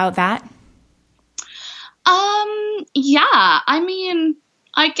more about that? Yeah. I mean,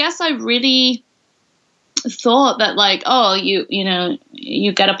 I guess I really thought that like, oh, you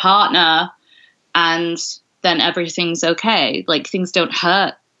get a partner and then everything's okay. Like things don't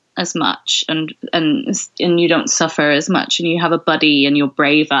hurt as much and you don't suffer as much, and you have a buddy and you're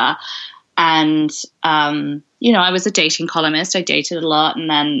braver. And, I was a dating columnist. I dated a lot, and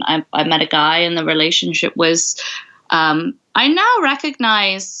then I met a guy, and the relationship was, I now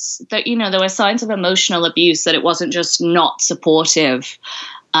recognize that, there were signs of emotional abuse, that it wasn't just not supportive.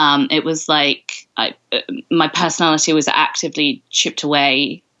 It was like my personality was actively chipped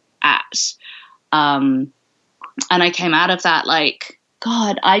away at. And I came out of that like,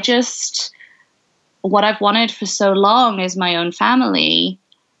 God, what I've wanted for so long is my own family.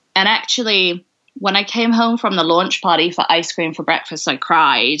 And actually, when I came home from the launch party for ice cream for breakfast, I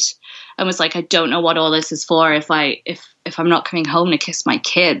cried and was like, I don't know what all this is for if I'm not coming home to kiss my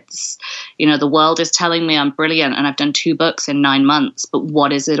kids. The world is telling me I'm brilliant and I've done 2 books in 9 months, but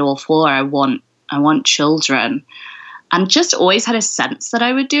what is it all for? I want children. And just always had a sense that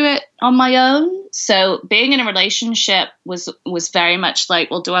I would do it on my own. So being in a relationship was very much like,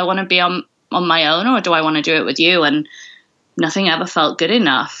 well, do I want to be on my own, or do I want to do it with you? And nothing ever felt good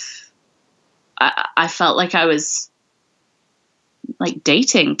enough. I felt like I was like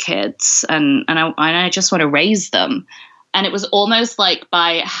dating kids, and I just want to raise them. And it was almost like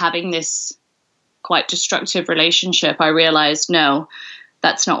by having this quite destructive relationship, I realized, no,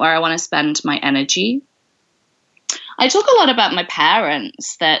 that's not where I want to spend my energy. I talk a lot about my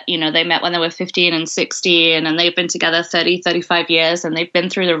parents that, they met when they were 15 and 16 and they've been together 30, 35 years and they've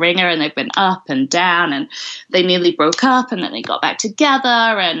been through the ringer and they've been up and down and they nearly broke up and then they got back together,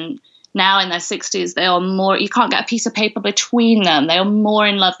 and now in their 60s, they are more, you can't get a piece of paper between them. They are more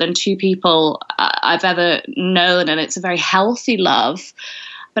in love than two people I've ever known, and it's a very healthy love.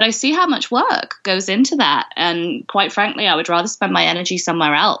 But I see how much work goes into that. And quite frankly, I would rather spend my energy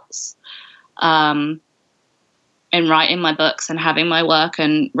somewhere else. In writing my books and having my work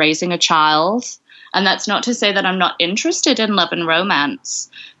and raising a child. And that's not to say that I'm not interested in love and romance,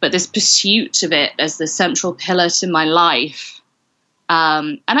 but this pursuit of it as the central pillar to my life.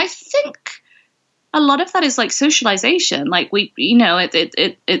 And I think a lot of that is like socialization. Like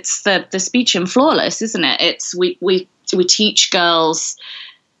it's the speech in Flawless, isn't it? It's we teach girls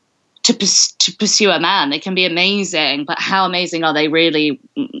to pursue a man. They can be amazing, but how amazing are they really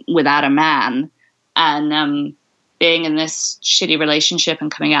without a man? And being in this shitty relationship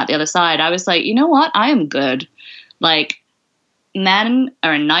and coming out the other side, I was like, you know what? I am good. Like, men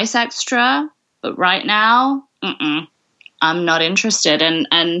are a nice extra, but right now, I'm not interested.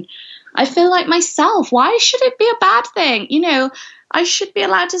 And I feel like myself, why should it be a bad thing? I should be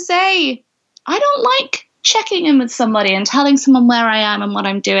allowed to say, I don't like checking in with somebody and telling someone where I am and what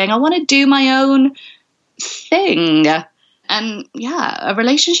I'm doing. I want to do my own thing. And yeah, a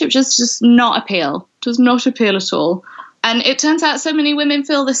relationship just does not appeal at all. And it turns out so many women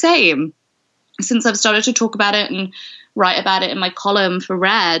feel the same. Since I've started to talk about it and write about it in my column for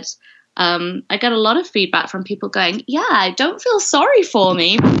Red, I get a lot of feedback from people going, yeah, don't feel sorry for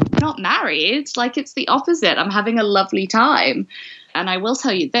me. I'm not married. Like, it's the opposite. I'm having a lovely time. And I will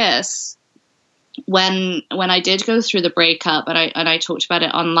tell you this, when I did go through the breakup and I talked about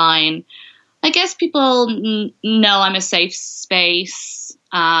it online, I guess people know I'm a safe space,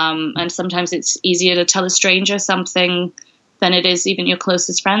 and sometimes it's easier to tell a stranger something than it is even your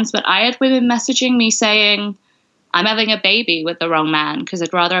closest friends. But I had women messaging me saying, I'm having a baby with the wrong man because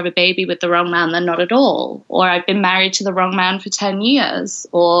I'd rather have a baby with the wrong man than not at all. Or I've been married to the wrong man for 10 years.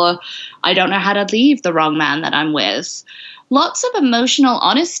 Or I don't know how to leave the wrong man that I'm with. Lots of emotional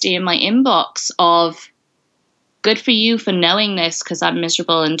honesty in my inbox of, good for you for knowing this because I'm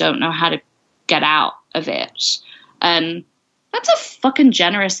miserable and don't know how to get out of it. And that's a fucking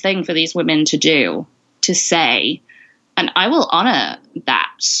generous thing for these women to do, to say. And I will honor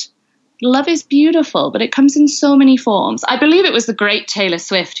that. Love is beautiful, but it comes in so many forms. I believe it was the great Taylor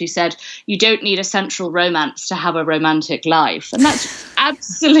Swift who said, you don't need a central romance to have a romantic life. And that's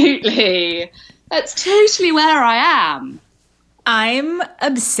that's totally where I am. I'm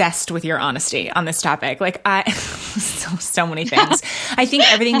obsessed with your honesty on this topic. Like, so many things. I think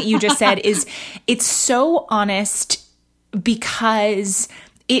everything that you just said it's so honest because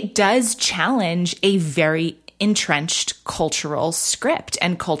it does challenge a very entrenched cultural script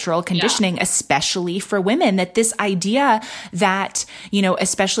and cultural conditioning, especially for women, that this idea that,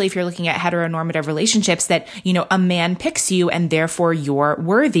 especially if you're looking at heteronormative relationships, that, a man picks you and therefore you're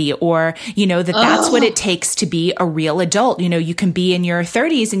worthy, or, that's what it takes to be a real adult. You can be in your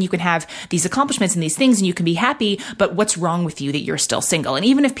 30s and you can have these accomplishments and these things and you can be happy, but what's wrong with you that you're still single? And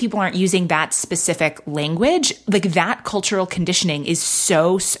even if people aren't using that specific language, like, that cultural conditioning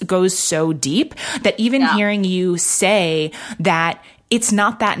goes so deep that even hearing you say that it's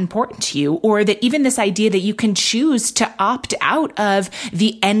not that important to you, or that even this idea that you can choose to opt out of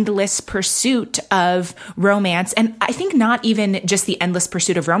the endless pursuit of romance. And I think not even just the endless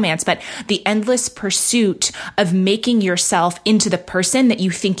pursuit of romance, but the endless pursuit of making yourself into the person that you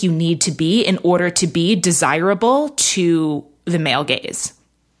think you need to be in order to be desirable to the male gaze.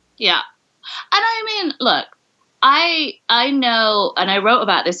 Yeah. And I mean, look, I know, and I wrote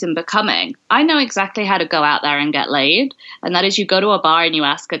about this in Becoming, I know exactly how to go out there and get laid. And that is, you go to a bar and you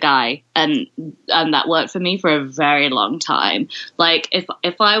ask a guy, and that worked for me for a very long time. Like,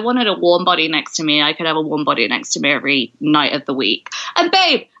 if I wanted a warm body next to me, I could have a warm body next to me every night of the week. And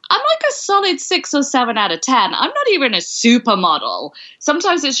babe, I'm like a solid 6 or 7 out of 10. I'm not even a supermodel.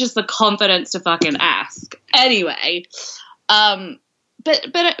 Sometimes it's just the confidence to fucking ask. Anyway,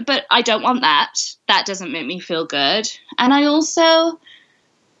 But I don't want that. That doesn't make me feel good. And I also,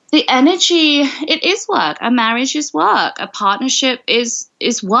 the energy, it is work. A marriage is work. A partnership is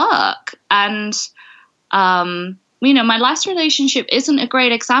work. And, my last relationship isn't a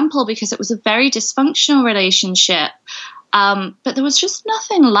great example because it was a very dysfunctional relationship. But there was just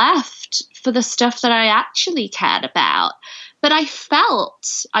nothing left for the stuff that I actually cared about. But I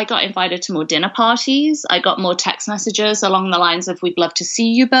felt I got invited to more dinner parties. I got more text messages along the lines of, we'd love to see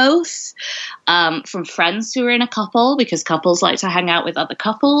you both, from friends who were in a couple, because couples like to hang out with other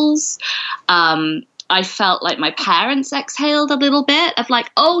couples. I felt like my parents exhaled a little bit of like,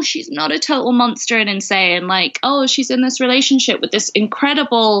 oh, she's not a total monster and insane. Like, oh, she's in this relationship with this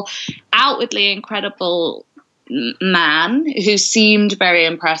incredible, outwardly incredible man who seemed very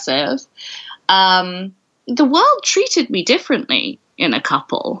impressive. The world treated me differently in a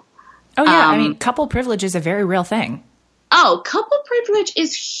couple. Oh, yeah. I mean, couple privilege is a very real thing. Oh, couple privilege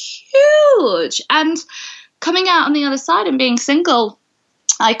is huge. And coming out on the other side and being single,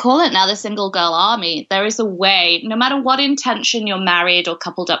 I call it now the single girl army. There is a way, no matter what intention your married or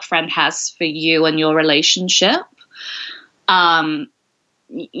coupled up friend has for you and your relationship,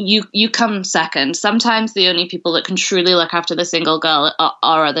 you come second. Sometimes the only people that can truly look after the single girl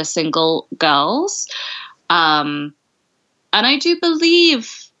are other single girls. And I do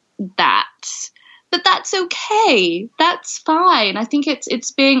believe that. But that's okay. That's fine. I think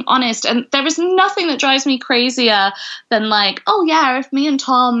it's being honest. And there is nothing that drives me crazier than like, oh yeah, if me and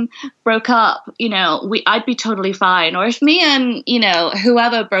Tom broke up, I'd be totally fine. Or if me and,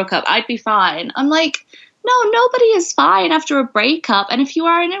 whoever broke up, I'd be fine. I'm like, no, nobody is fine after a breakup. And if you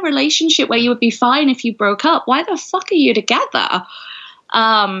are in a relationship where you would be fine if you broke up, why the fuck are you together?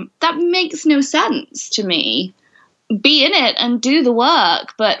 That makes no sense to me. Be in it and do the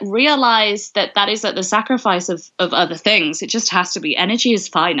work, but realize that is at the sacrifice of other things. It just has to be. Energy is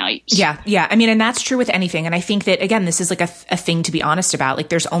finite. Yeah. I mean, and that's true with anything. And I think that, again, this is like a thing to be honest about. Like,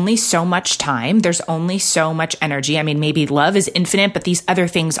 there's only so much time. There's only so much energy. I mean, maybe love is infinite, but these other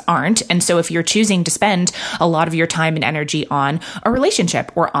things aren't. And so if you're choosing to spend a lot of your time and energy on a relationship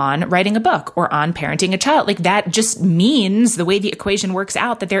or on writing a book or on parenting a child, like that just means the way the equation works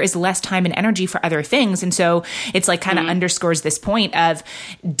out that there is less time and energy for other things. And so it's like kind of underscores this point of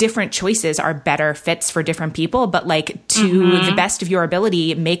different choices are better fits for different people, but like to the best of your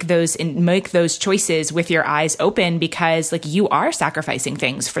ability, make those choices with your eyes open, because like you are sacrificing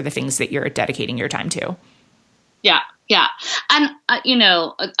things for the things that you're dedicating your time to. Yeah. And,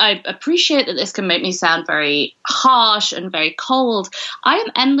 I appreciate that this can make me sound very harsh and very cold. I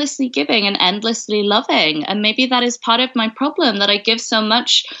am endlessly giving and endlessly loving. And maybe that is part of my problem, that I give so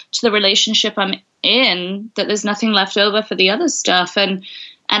much to the relationship I'm in that there's nothing left over for the other stuff. And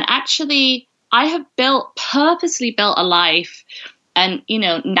actually, I have purposely built a life, and,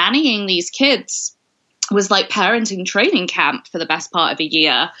 nannying these kids was like parenting training camp for the best part of a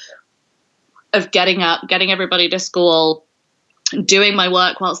year, of getting up, getting everybody to school, doing my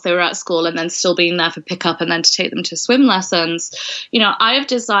work whilst they were at school, and then still being there for pickup and then to take them to swim lessons. I have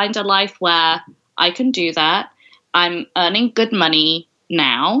designed a life where I can do that. I'm earning good money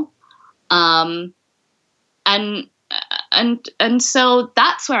now. And so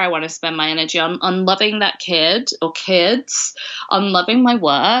that's where I want to spend my energy on loving that kid or kids, on loving my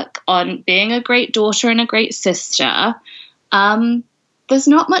work, on being a great daughter and a great sister. There's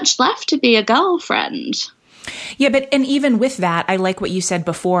not much left to be a girlfriend. Yeah, and even with that, I like what you said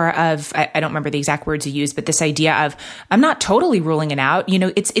before of, I don't remember the exact words you used, but this idea of, I'm not totally ruling it out.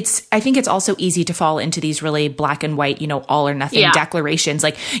 I think it's also easy to fall into these really black and white, all or nothing declarations.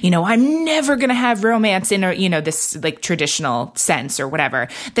 Like, I'm never going to have romance in this like traditional sense or whatever.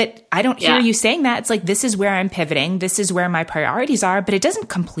 That I don't hear you saying that. It's like, this is where I'm pivoting. This is where my priorities are, but it doesn't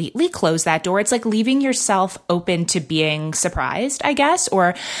completely close that door. It's like leaving yourself open to being surprised, I guess,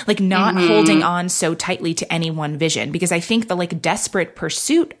 or like not holding on so tightly to any one vision, because I think the like desperate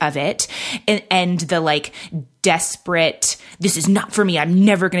pursuit of it and the like desperate, this is not for me, I'm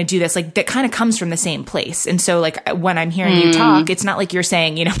never going to do this, like that kind of comes from the same place. And so like when I'm hearing you talk, it's not like you're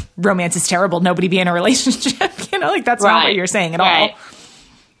saying, romance is terrible, nobody be in a relationship, like that's not what you're saying at all.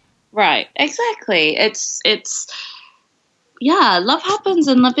 Right. Exactly. It's love happens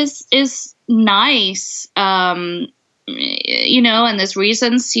and love is nice. And there's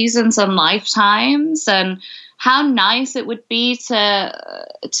reasons, seasons, and lifetimes, and how nice it would be to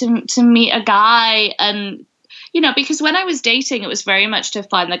meet a guy. And, because when I was dating, it was very much to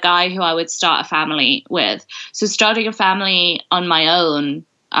find the guy who I would start a family with. So starting a family on my own,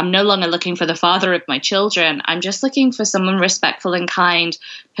 I'm no longer looking for the father of my children. I'm just looking for someone respectful and kind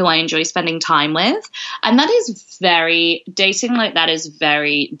who I enjoy spending time with. And that is dating like that is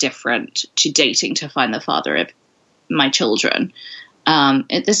very different to dating to find the father of my children.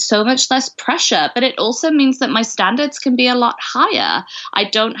 There's so much less pressure, but it also means that my standards can be a lot higher. I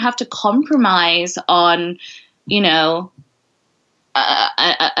don't have to compromise on,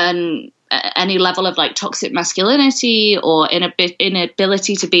 any level of like toxic masculinity or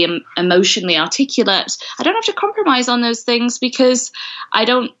inability to be emotionally articulate. I don't have to compromise on those things because I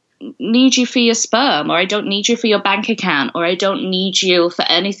don't need you for your sperm, or I don't need you for your bank account, or I don't need you for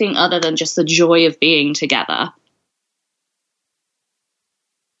anything other than just the joy of being together.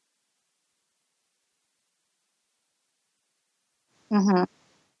 Mm-hmm.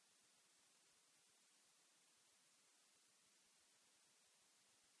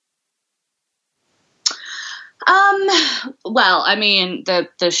 Well, I mean,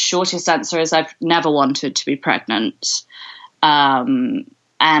 the shortest answer is I've never wanted to be pregnant, and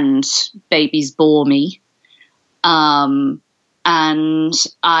babies bore me, and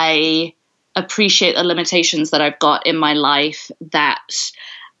I appreciate the limitations that I've got in my life. That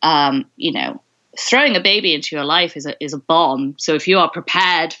throwing a baby into your life is a bomb. So if you are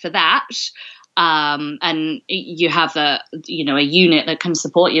prepared for that, and you have a unit that can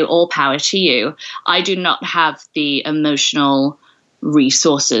support you, all power to you. I do not have the emotional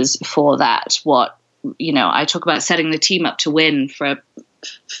resources for that. I talk about setting the team up to win for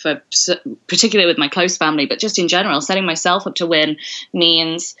particularly with my close family, but just in general, setting myself up to win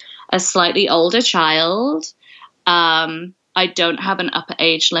means a slightly older child. I don't have an upper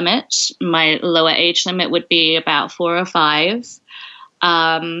age limit. My lower age limit would be about 4 or 5.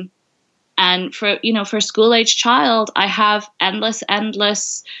 And for a school-age child, I have endless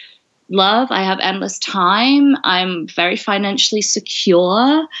love. I have endless time. I'm very financially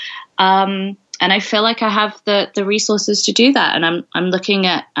secure. And I feel like I have the resources to do that. And I'm looking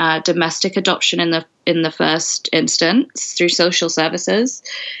at domestic adoption in the first instance through social services.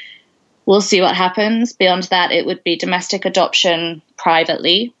 We'll see what happens. Beyond that, it would be domestic adoption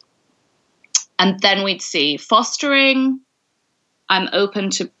privately. And then we'd see fostering. I'm open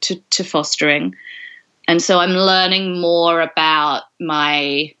to fostering. And so I'm learning more about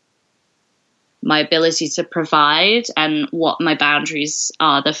my ability to provide and what my boundaries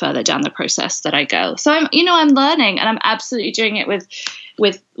are the further down the process that I go. So I'm learning, and I'm absolutely doing it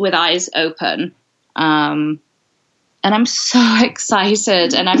with eyes open. And I'm so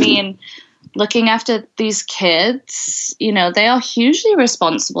excited. And I mean, looking after these kids, they are hugely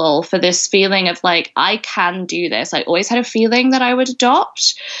responsible for this feeling of like, I can do this. I always had a feeling that I would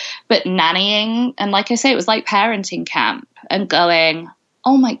adopt, but nannying, and like I say, it was like parenting camp and going,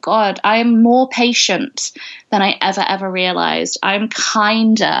 oh my God, I am more patient than I ever realized. I'm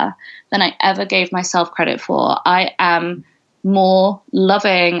kinder than I ever gave myself credit for. I am more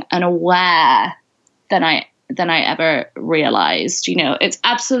loving and aware than I ever realized. It's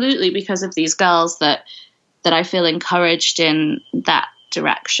absolutely because of these girls that I feel encouraged in that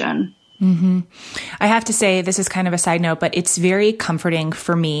direction. Mm-hmm. I have to say, this is kind of a side note, but it's very comforting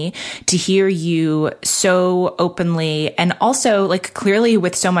for me to hear you so openly and also like clearly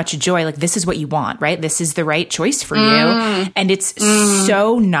with so much joy, like this is what you want, right? This is the right choice for you. And it's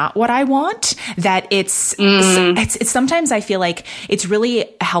so not what I want that it's sometimes I feel like it's really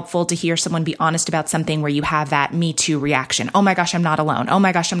helpful to hear someone be honest about something where you have that Me Too reaction. Oh my gosh, I'm not alone. Oh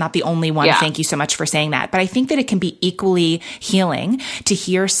my gosh, I'm not the only one. Yeah. Thank you so much for saying that. But I think that it can be equally healing to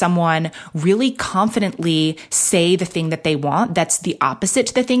hear someone really confidently say the thing that they want that's the opposite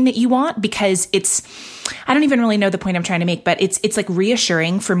to the thing that you want, because I don't even really know the point I'm trying to make, but it's like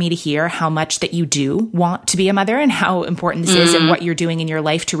reassuring for me to hear how much that you do want to be a mother and how important this is and what you're doing in your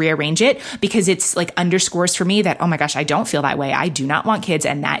life to rearrange it, because it's like underscores for me that, oh my gosh, I don't feel that way. I do not want kids,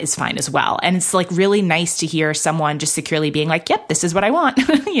 and that is fine as well. And it's like really nice to hear someone just securely being like, yep, this is what I want,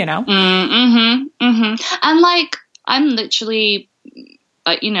 And like, I'm literally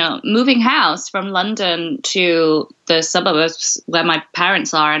moving house from London to the suburbs where my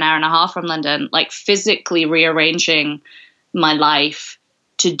parents are, an hour and a half from London, like physically rearranging my life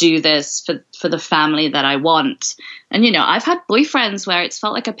to do this for the family that I want. And, I've had boyfriends where it's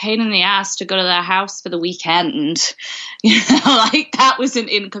felt like a pain in the ass to go to their house for the weekend. Like that was an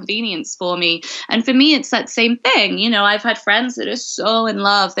inconvenience for me. And for me, it's that same thing. I've had friends that are so in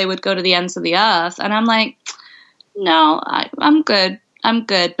love, they would go to the ends of the earth. And I'm like, no, I'm good.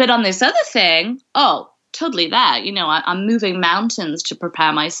 But on this other thing, totally that. I'm moving mountains to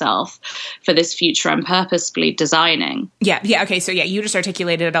prepare myself for this future I'm purposefully designing. Yeah. Okay. So yeah, you just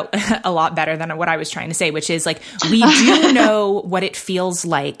articulated it a lot better than what I was trying to say, which is like, we do know what it feels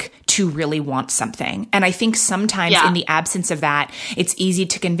like to really want something. And I think sometimes in the absence of that, it's easy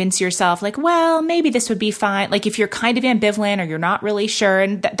to convince yourself like, well, maybe this would be fine. Like if you're kind of ambivalent or you're not really sure,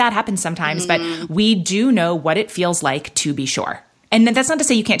 and that happens sometimes, but we do know what it feels like to be sure. And that's not to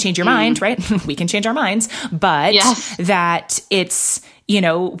say you can't change your mind, right? We can change our minds, but that it's you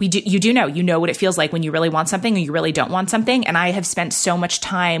know, you know what it feels like when you really want something or you really don't want something. And I have spent so much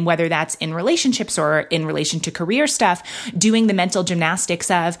time, whether that's in relationships or in relation to career stuff, doing the mental gymnastics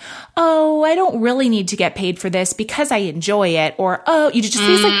of, oh, I don't really need to get paid for this because I enjoy it. Or, oh, you just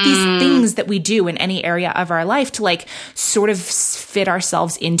these like these things that we do in any area of our life to like sort of fit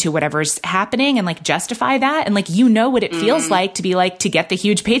ourselves into whatever's happening and like justify that. And like, you know what it feels like to be like, to get the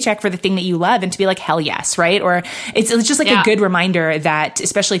huge paycheck for the thing that you love and to be like, hell yes. Right. Or it's just like a good reminder that,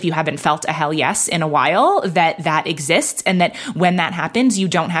 especially if you haven't felt a hell yes in a while, that exists, and that when that happens, you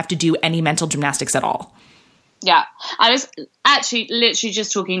don't have to do any mental gymnastics at all. Yeah. I was actually literally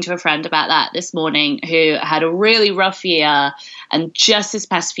just talking to a friend about that this morning, who had a really rough year and just this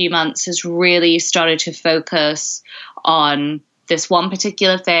past few months has really started to focus on this one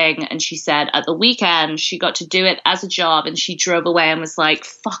particular thing. And she said at the weekend, she got to do it as a job, and she drove away and was like,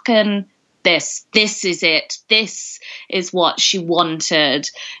 fucking this is it. This is what she wanted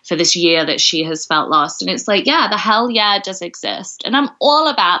for this year that she has felt lost. And it's like, yeah, the hell yeah does exist. And I'm all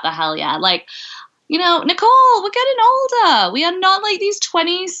about the hell yeah. Like, you know, Nicole, we're getting older. We are not like these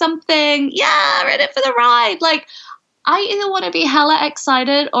 20 something. Yeah, we're in it for the ride. Like, I either want to be hella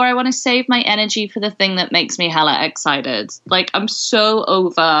excited or I want to save my energy for the thing that makes me hella excited. Like, I'm so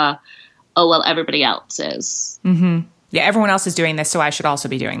over, oh, well, everybody else is. Mm-hmm. Yeah, everyone else is doing this, so I should also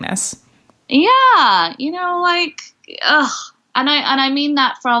be doing this. Yeah, you know, like, ugh. And I mean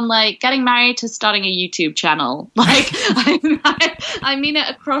that from like getting married to starting a YouTube channel. Like, I mean it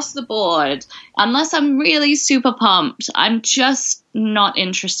across the board. Unless I'm really super pumped, I'm just not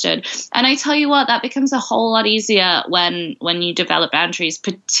interested. And I tell you what, that becomes a whole lot easier when you develop boundaries,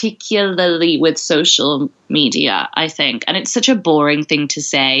 particularly with social media, I think. And it's such a boring thing to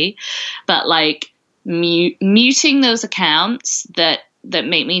say, but like muting those accounts that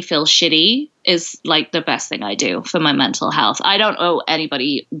make me feel shitty is like the best thing I do for my mental health. I don't owe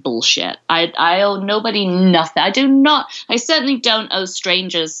anybody bullshit. I owe nobody nothing. I certainly don't owe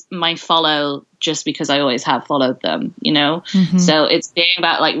strangers my follow just because I always have followed them, you know? Mm-hmm. So it's being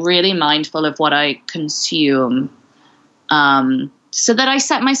about like really mindful of what I consume, so that I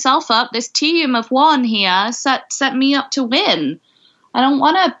set myself up. This team of one here set me up to win. I don't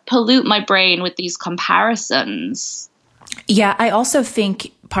want to pollute my brain with these comparisons. Yeah, I also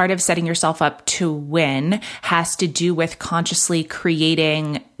think part of setting yourself up to win has to do with consciously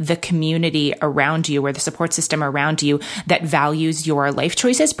creating the community around you or the support system around you that values your life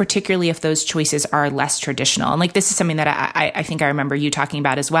choices, particularly if those choices are less traditional. And like, this is something that I think I remember you talking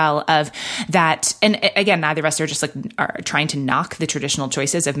about as well, of that. And again, neither of us are just like are trying to knock the traditional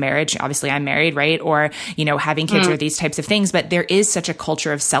choices of marriage. Obviously I'm married, right? Or, you know, having kids or these types of things, but there is such a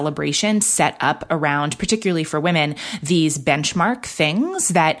culture of celebration set up around, particularly for women, these benchmark things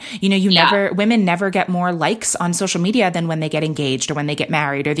that, you know, women never get more likes on social media than when they get engaged or when they get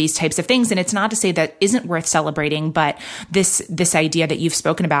married or these types of things. And it's not to say that isn't worth celebrating, but this idea that you've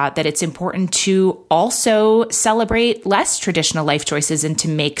spoken about, that it's important to also celebrate less traditional life choices and to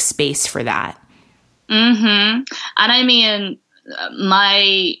make space for that. Mm-hmm. And I mean,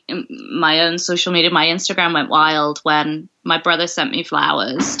 my own social media, my Instagram went wild when my brother sent me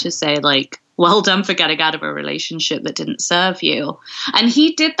flowers to say like, well done for getting out of a relationship that didn't serve you. And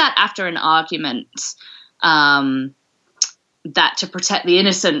he did that after an argument, that to protect the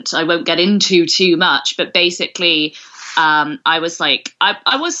innocent, I won't get into too much, but basically, I was like,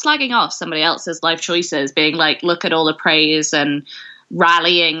 I was slagging off somebody else's life choices, being like, look at all the praise and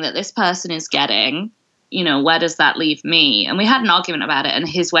rallying that this person is getting. You know, where does that leave me? And we had an argument about it. And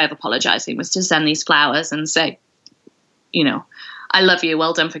his way of apologizing was to send these flowers and say, you know, I love you.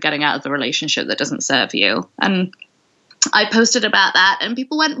 Well done for getting out of the relationship that doesn't serve you. And I posted about that and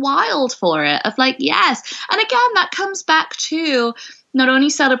people went wild for it, of like, yes. And again, that comes back to not only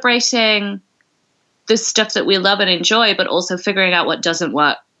celebrating the stuff that we love and enjoy, but also figuring out what doesn't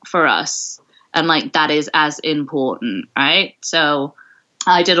work for us. And like, that is as important, right? So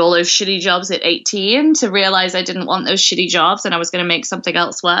I did all those shitty jobs at 18 to realize I didn't want those shitty jobs and I was going to make something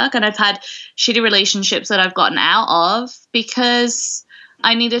else work. And I've had shitty relationships that I've gotten out of because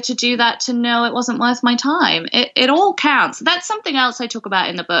I needed to do that to know it wasn't worth my time. It all counts. That's something else I talk about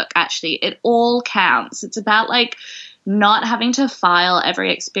in the book, actually. It all counts. It's about like not having to file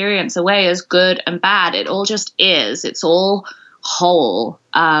every experience away as good and bad. It all just is. It's all whole.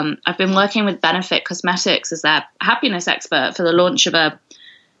 I've been working with Benefit Cosmetics as their happiness expert for the launch of a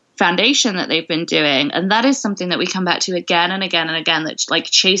foundation that they've been doing. And that is something that we come back to again and again and again, that's like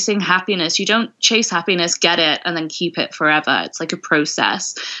chasing happiness. You don't chase happiness, get it, and then keep it forever. It's like a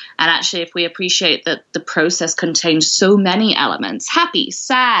process. And actually, if we appreciate that the process contains so many elements, happy,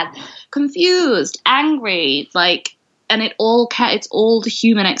 sad, confused, angry, like it's all the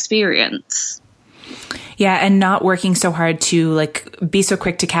human experience. Yeah, and not working so hard to like be so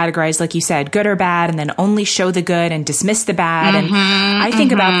quick to categorize, like you said, good or bad, and then only show the good and dismiss the bad. And I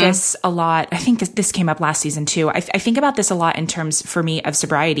think about this a lot. I think this came up last season too. I think about this a lot in terms for me of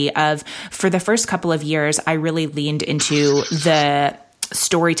sobriety. For the first couple of years, I really leaned into the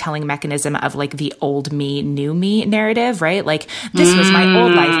storytelling mechanism of like the old me, new me narrative, right? Like this was my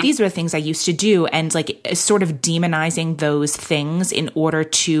old life. These were the things I used to do. And like sort of demonizing those things in order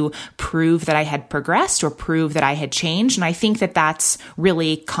to prove that I had progressed or prove that I had changed. And I think that that's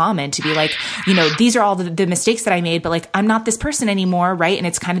really common to be like, these are all the mistakes that I made, but like, I'm not this person anymore. Right. And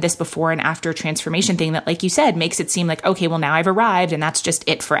it's kind of this before and after transformation thing that, like you said, makes it seem like, okay, well now I've arrived and that's just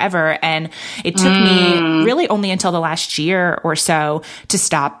it forever. And it took me really only until the last year or so to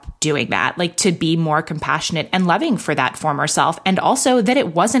stop doing that, like to be more compassionate and loving for that former self. And also that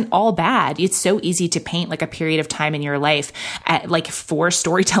it wasn't all bad. It's so easy to paint like a period of time in your life like for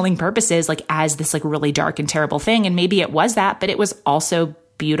storytelling purposes, like as this like really dark and terrible thing. And maybe it was that, but it was also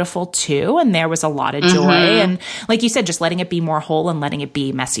beautiful too. And there was a lot of joy. And like you said, just letting it be more whole and letting it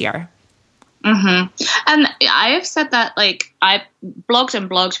be messier. And I have said that, like, I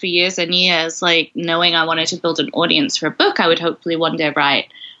blogged for years and years, like knowing I wanted to build an audience for a book I would hopefully one day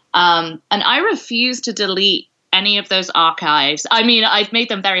write. And I refuse to delete any of those archives. I mean, I've made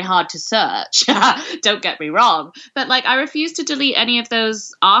them very hard to search. Don't get me wrong. But like, I refuse to delete any of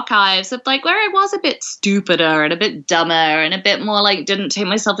those archives of like where I was a bit stupider and a bit dumber and a bit more like didn't take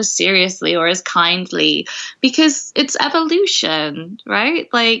myself as seriously or as kindly, because it's evolution, right?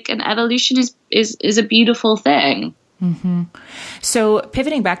 Like, and evolution is a beautiful thing. So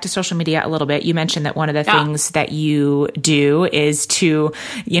pivoting back to social media a little bit, you mentioned that one of the things that you do is to,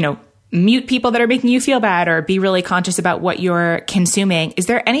 mute people that are making you feel bad or be really conscious about what you're consuming. Is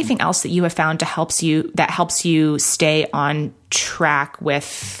there anything else that you have found helps you stay on track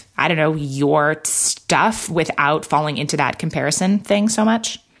with, I don't know, your stuff without falling into that comparison thing so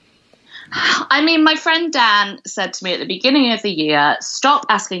much? I mean, my friend Dan said to me at the beginning of the year, stop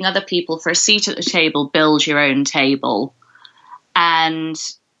asking other people for a seat at the table, build your own table. And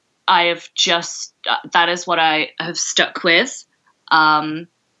that is what I have stuck with. And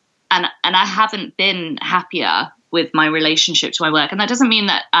I haven't been happier with my relationship to my work. And that doesn't mean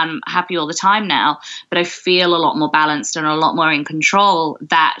that I'm happy all the time now, but I feel a lot more balanced and a lot more in control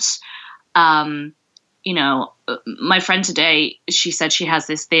that, my friend today, she said she has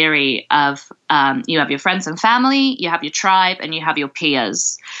this theory of you have your friends and family, you have your tribe, and you have your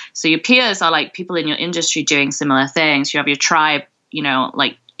peers. So your peers are like people in your industry doing similar things. You have your tribe,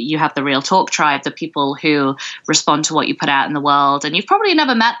 like you have the Real Talk tribe, the people who respond to what you put out in the world. And you've probably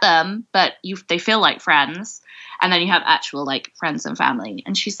never met them, but they feel like friends. And then you have actual like friends and family.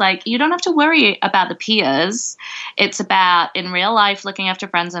 And she's like, you don't have to worry about the peers. It's about in real life looking after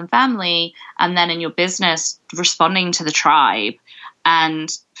friends and family, and then in your business responding to the tribe.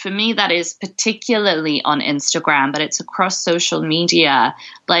 And for me, that is particularly on Instagram, but it's across social media.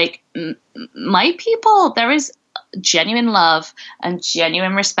 Like my people, there is genuine love and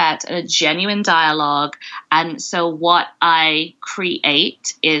genuine respect and a genuine dialogue. And so what I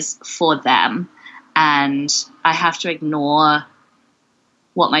create is for them. And I have to ignore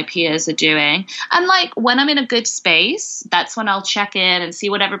what my peers are doing. And like when I'm in a good space, that's when I'll check in and see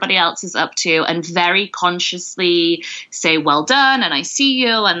what everybody else is up to and very consciously say, well done. And I see you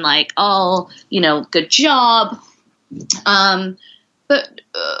and like, oh, good job. But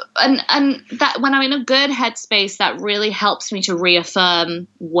that when I'm in a good headspace, that really helps me to reaffirm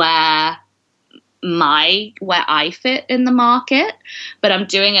where I fit in the market, but I'm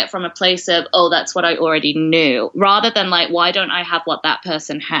doing it from a place of, oh, that's what I already knew, rather than like, why don't I have what that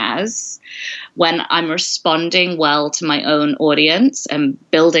person has? When I'm responding well to my own audience and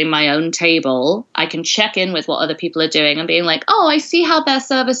building my own table, I can check in with what other people are doing and being like, oh, I see how they're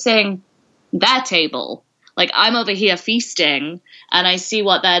servicing their table. Like I'm over here feasting and I see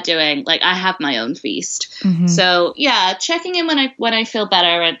what they're doing. Like I have my own feast. So yeah, checking in when I feel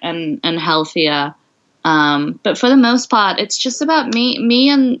better and healthier. But for the most part, it's just about me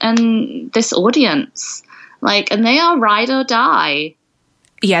and this audience. Like, and they are ride or die.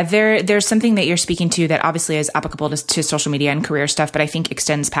 Yeah, there's something that you're speaking to that obviously is applicable to social media and career stuff, but I think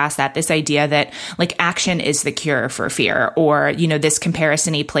extends past that. This idea that like action is the cure for fear, or, this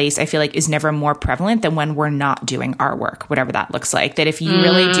comparison-y place, I feel like is never more prevalent than when we're not doing our work, whatever that looks like. That if you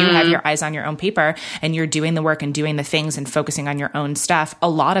really do have your eyes on your own paper and you're doing the work and doing the things and focusing on your own stuff, a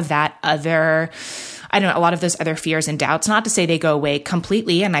lot of that other I don't know, a lot of those other fears and doubts, not to say they go away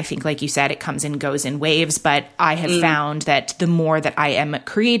completely. And I think, like you said, it comes and goes in waves, but I have found that the more that I am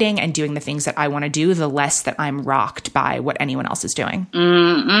creating and doing the things that I want to do, the less that I'm rocked by what anyone else is doing.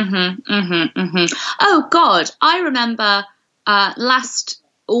 Oh God. I remember, last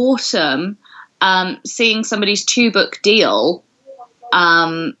autumn, seeing somebody's 2-book deal,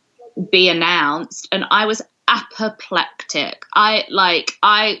 be announced, and I was apoplectic.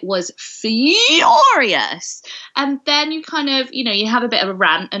 I was furious. And then you kind of, you have a bit of a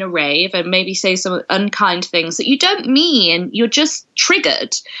rant and a rave and maybe say some unkind things that you don't mean. You're just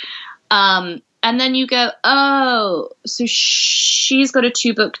triggered. And then you go, oh, so she's got a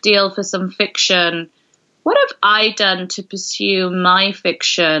 2-book deal for some fiction. What have I done to pursue my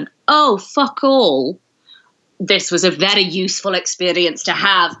fiction? Oh, fuck all. This was a very useful experience to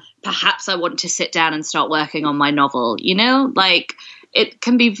have. Perhaps I want to sit down and start working on my novel. It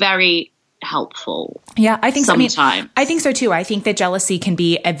can be very helpful. Yeah, I think sometimes. So. I think so too. I think that jealousy can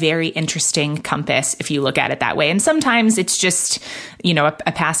be a very interesting compass if you look at it that way. And sometimes it's just,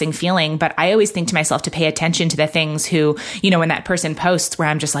 a passing feeling. But I always think to myself to pay attention to the things who, when that person posts where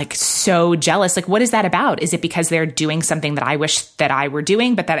I'm just like so jealous, like, what is that about? Is it because they're doing something that I wish that I were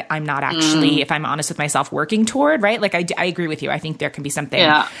doing, but that I'm not actually, if I'm honest with myself, working toward, right? Like, I agree with you. I think there can be something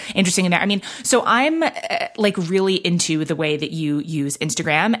interesting in there. I mean, so I'm really into the way that you use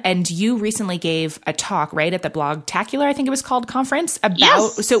Instagram, and you recently gave a talk, right, at the Blogtacular, I think it was called, conference about,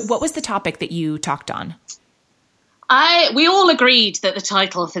 yes. So what was the topic that you talked on? We all agreed that the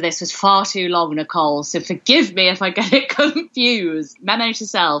title for this was far too long, Nicole, so forgive me if I get it confused. Memo to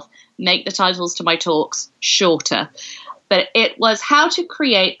self, make the titles to my talks shorter. But it was how to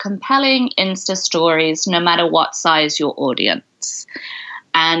create compelling Insta stories no matter what size your audience.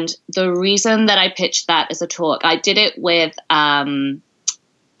 And the reason that I pitched that as a talk, I did it with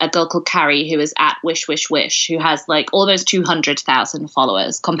a girl called Carrie, who is at Wish Wish Wish, who has almost 200,000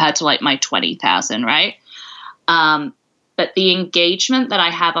 followers compared to my 20,000, right? But the engagement that I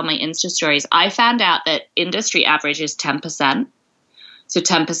have on my Insta stories, I found out that industry average is 10%. So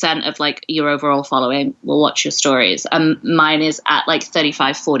 10% of your overall following will watch your stories. Mine is at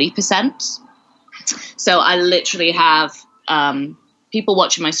 35-40%. So I literally have people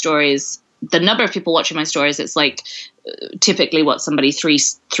watching my stories. The number of people watching my stories, it's typically what somebody three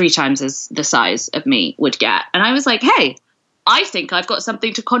times as the size of me would get. And I was like, hey, I think I've got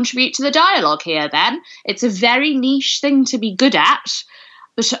something to contribute to the dialogue here then. It's a very niche thing to be good at.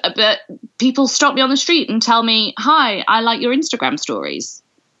 But people stop me on the street and tell me, hi, I like your Instagram stories.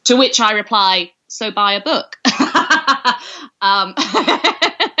 To which I reply, so buy a book.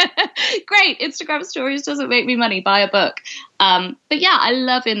 Great, Instagram stories doesn't make me money, buy a book. But yeah, I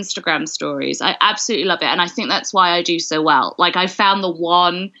love Instagram stories. I absolutely love it. And I think that's why I do so well. I found the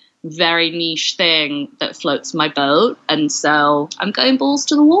one very niche thing that floats my boat. And so I'm going balls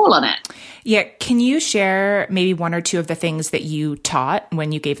to the wall on it. Yeah. Can you share maybe one or two of the things that you taught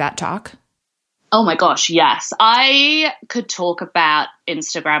when you gave that talk? Oh my gosh, yes. I could talk about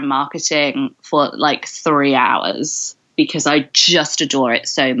Instagram marketing for 3 hours because I just adore it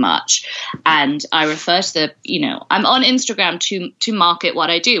so much. And I refer to I'm on Instagram to market what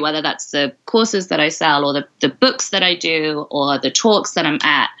I do, whether that's the courses that I sell or the books that I do or the talks that I'm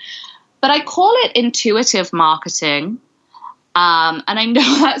at. But I call it intuitive marketing. And I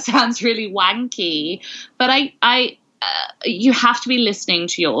know that sounds really wanky, but you have to be listening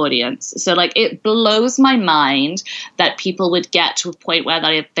to your audience. So it blows my mind that people would get to a point where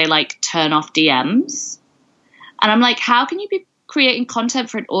they turn off DMs. And I'm like, how can you be creating content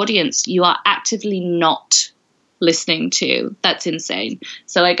for an audience you are actively not listening to? That's insane.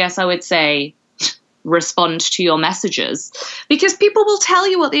 So I guess I would say respond to your messages, because people will tell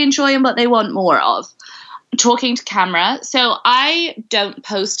you what they enjoy and what they want more of. Talking to camera. So I don't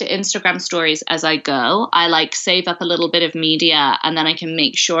post to Instagram stories as I go. I save up a little bit of media and then I can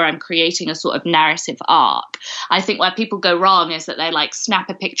make sure I'm creating a sort of narrative arc. I think where people go wrong is that they snap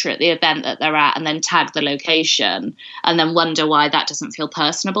a picture at the event that they're at and then tag the location and then wonder why that doesn't feel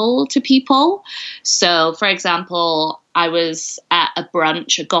personable to people. So for example, I was at a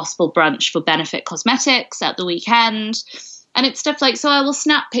gospel brunch for Benefit Cosmetics at the weekend. And it's stuff so I will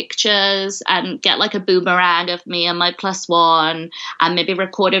snap pictures and get a boomerang of me and my +1 and maybe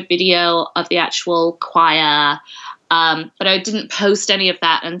record a video of the actual choir. But I didn't post any of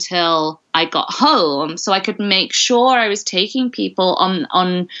that until I got home, so I could make sure I was taking people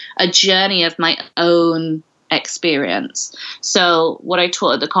on a journey of my own experience. So what I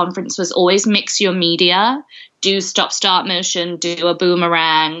taught at the conference was always mix your media, do stop-start motion, do a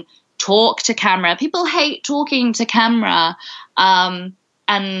boomerang, talk to camera. People hate talking to camera. And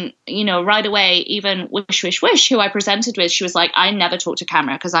And, you know, right away, even Wish, who I presented with, she was like, I never talk to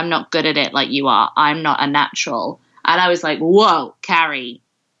camera because I'm not good at it like you are. I'm not a natural. And I was like, whoa, Carrie,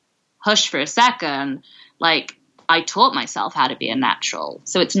 hush for a second. Like, I taught myself how to be a natural.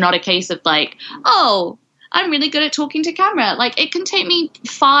 So it's not a case of like, oh, I'm really good at talking to camera. Like, it can take me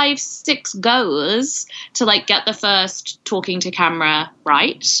 5-6 goes to like get the first talking to camera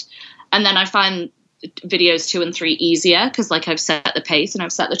right. And then I find videos 2 and 3 easier because like I've set the pace and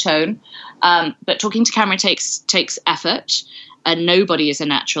I've set the tone. But talking to camera takes effort, and nobody is a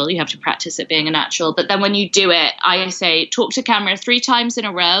natural. You have to practice it being a natural. But then when you do it, I say talk to camera 3 times in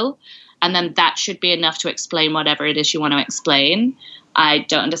a row, and then that should be enough to explain whatever it is you want to explain. I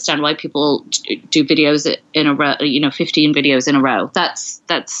don't understand why people do videos in a row, 15 videos in a row. That's,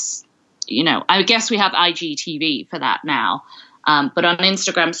 I guess we have IGTV for that now. But on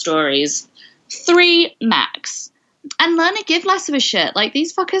Instagram stories, 3 max. And learn to give less of a shit. Like,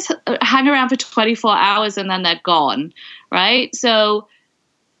 these fuckers hang around for 24 hours and then they're gone, right? So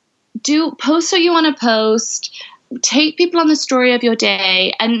post what you want to post. Take people on the story of your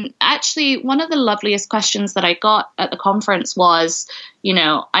day. And actually, one of the loveliest questions that I got at the conference was,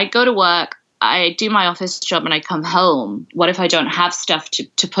 I go to work, I do my office job, and I come home. What if I don't have stuff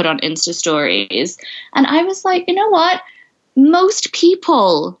to put on Insta stories? And I was like, you know what? Most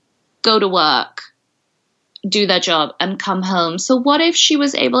people go to work, do their job, and come home. So what if she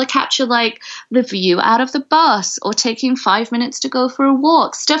was able to capture like the view out of the bus, or taking 5 minutes to go for a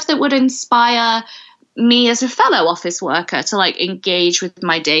walk, stuff that would inspire me as a fellow office worker to like engage with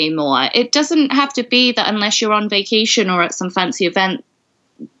my day more. It doesn't have to be that unless you're on vacation or at some fancy event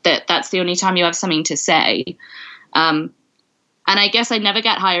that's the only time you have something to say. And I guess I never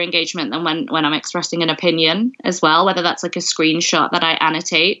get higher engagement than when I'm expressing an opinion as well, whether that's like a screenshot that I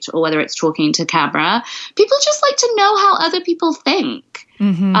annotate or whether it's talking to camera. People just like to know how other people think.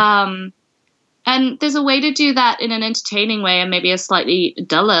 Mm-hmm. And there's a way to do that in an entertaining way and maybe a slightly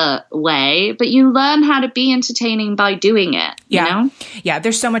duller way, but you learn how to be entertaining by doing it. Yeah. You know? Yeah.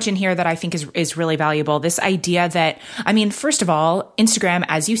 There's so much in here that I think is really valuable. This idea that, first of all, Instagram,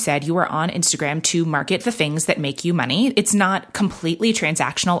 as you said, you are on Instagram to market the things that make you money. It's not completely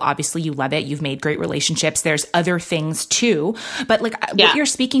transactional. Obviously, you love it. You've made great relationships. There's other things too. But like what you're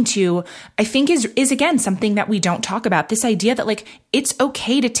speaking to, I think is again, something that we don't talk about. This idea that like, it's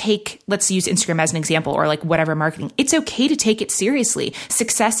okay to take, let's use Instagram as an example, or like whatever marketing, it's okay to take it seriously.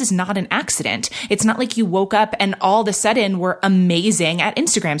 Success is not an accident. It's not like you woke up and all of a sudden were amazing at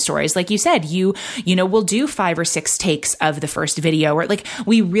Instagram stories. Like you said, we'll do 5 or 6 takes of the first video, or like,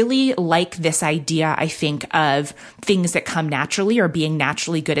 we really like this idea, I think, of things that come naturally, or being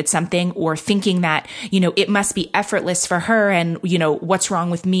naturally good at something, or thinking that, it must be effortless for her. And, what's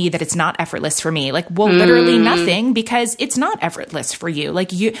wrong with me that it's not effortless for me? Like, well, literally nothing, because it's not effortless for you.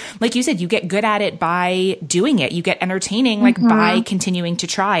 Like you said, you get good at it by doing it. You get entertaining, like by continuing to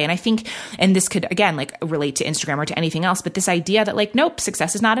try. And I think, and this could again, like relate to Instagram or to anything else, but this idea that like, nope,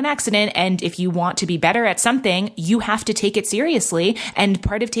 success is not an accident. And if you want to be better at something, you have to take it seriously. And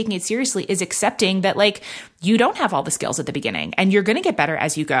part of taking it seriously is accepting that like, you don't have all the skills at the beginning, and you're going to get better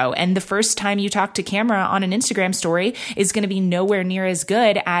as you go. And the first time you talk to camera on an Instagram story is going to be nowhere near as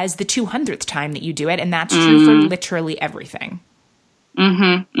good as the 200th time that you do it. And that's true for literally everything.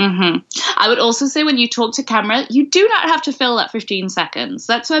 I would also say when you talk to camera, you do not have to fill that 15 seconds.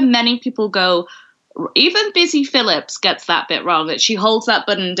 That's where many people go. Even Busy Phillips gets that bit wrong, that she holds that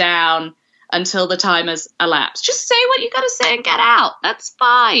button down until the time has elapsed. Just say what you got to say and get out. That's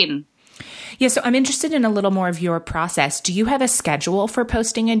fine. Yeah, so I'm interested in a little more of your process. Do you have a schedule for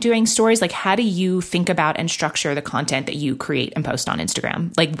posting and doing stories? Like, how do you think about and structure the content that you create and post on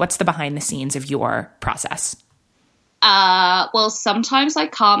Instagram? Like, what's the behind the scenes of your process? Well, sometimes I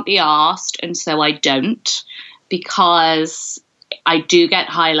can't be asked, and so I don't, because I do get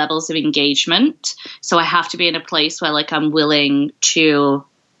high levels of engagement. So I have to be in a place where like I'm willing to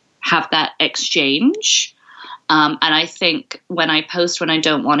have that exchange. And I think when I post when I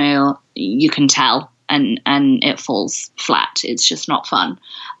don't want to, you can tell, and it falls flat. It's just not fun.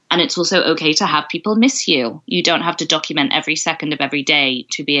 And it's also okay to have people miss you. You don't have to document every second of every day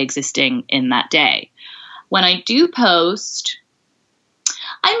to be existing in that day. When I do post,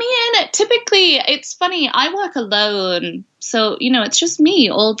 typically it's funny. I work alone. So, it's just me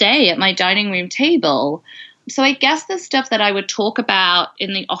all day at my dining room table. So I guess the stuff that I would talk about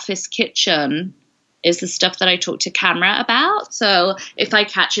in the office kitchen is the stuff that I talk to camera about. So if I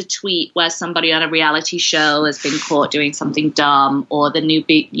catch a tweet where somebody on a reality show has been caught doing something dumb, or the new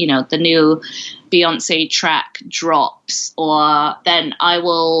Beyonce track drops, or then I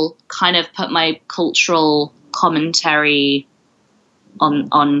will kind of put my cultural commentary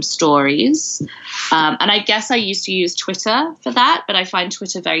on stories. And I guess I used to use Twitter for that, but I find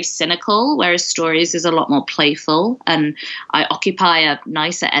Twitter very cynical, whereas stories is a lot more playful, and I occupy a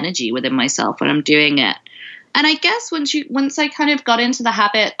nicer energy within myself when I'm doing it. And I guess once I kind of got into the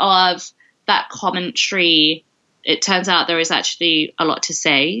habit of that commentary, it turns out there is actually a lot to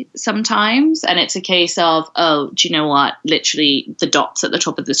say sometimes. And it's a case of, oh, do you know what? Literally the dots at the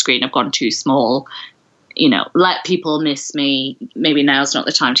top of the screen have gone too small. You know, let people miss me. Maybe now's not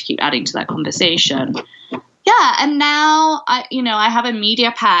the time to keep adding to that conversation. Yeah. And now I have a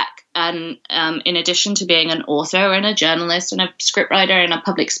media pack. And in addition to being an author and a journalist and a scriptwriter and a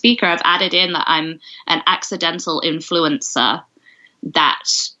public speaker, I've added in that I'm an accidental influencer, that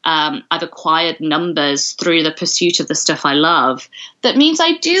I've acquired numbers through the pursuit of the stuff I love. That means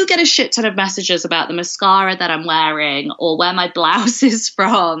I do get a shit ton of messages about the mascara that I'm wearing or where my blouse is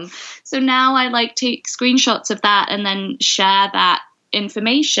from. So now I take screenshots of that and then share that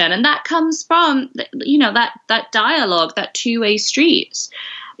information. And that comes from, that dialogue, that two-way street.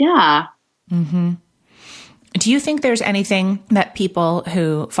 Yeah. Mm-hmm. Do you think there's anything that people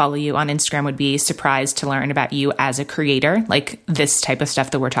who follow you on Instagram would be surprised to learn about you as a creator, like this type of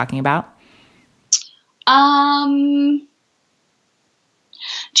stuff that we're talking about? Do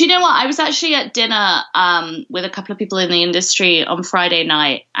you know what? I was actually at dinner with a couple of people in the industry on Friday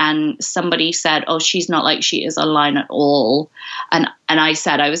night, and somebody said, "Oh, she's not like she is online at all." And I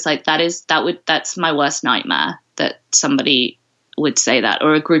said, I was like, that's my worst nightmare, that somebody would say that,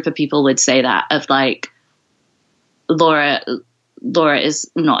 or a group of people would say that, of like, Laura is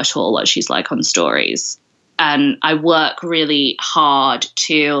not at all what she's like on stories. And I work really hard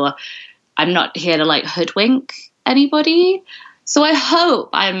I'm not here to hoodwink anybody. So I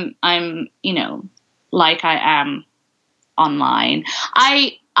hope I'm like I am online.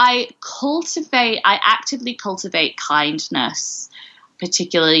 I actively cultivate kindness,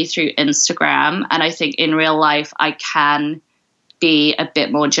 particularly through Instagram. And I think in real life I can be a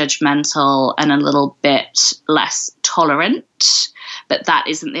bit more judgmental and a little bit less tolerant, but that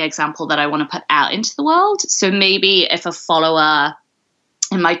isn't the example that I want to put out into the world. So maybe if a follower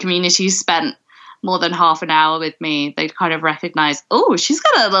in my community spent more than half an hour with me, they'd kind of recognize, oh, she's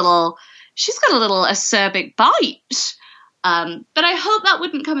got a little acerbic bite. But I hope that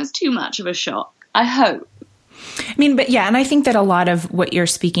wouldn't come as too much of a shock. I hope. I mean, but yeah, and I think that a lot of what you're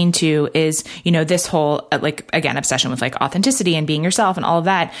speaking to is, this whole, again, obsession with authenticity and being yourself and all of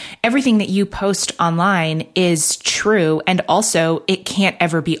that. Everything that you post online is true. And also it can't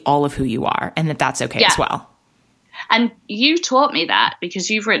ever be all of who you are, and that's okay as well. And you taught me that because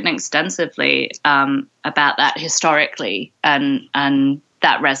you've written extensively about that historically, and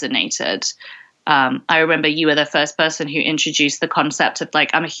that resonated. I remember you were the first person who introduced the concept of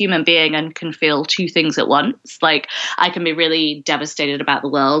I'm a human being and can feel two things at once. I can be really devastated about the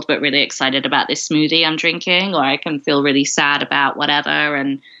world, but really excited about this smoothie I'm drinking, or I can feel really sad about whatever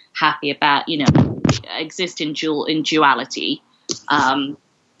and happy about, exist in duality.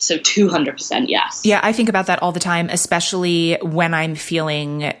 So 200% yes. Yeah, I think about that all the time, especially when I'm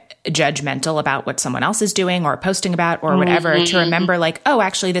feeling judgmental about what someone else is doing or posting about or whatever, to remember oh,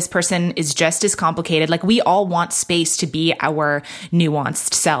 actually this person is just as complicated. We all want space to be our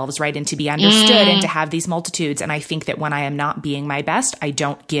nuanced selves, right? And to be understood and to have these multitudes. And I think that when I am not being my best, I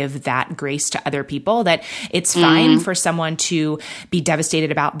don't give that grace to other people, that it's fine for someone to be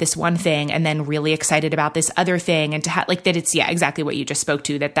devastated about this one thing and then really excited about this other thing. And to have that it's, yeah, exactly what you just spoke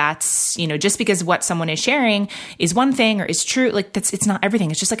to, that's, just because what someone is sharing is one thing or is true, it's not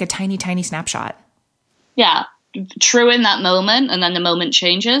everything. It's just a tiny, tiny snapshot. Yeah. True in that moment. And then the moment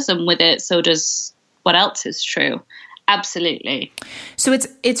changes. And with it, so does what else is true. Absolutely. So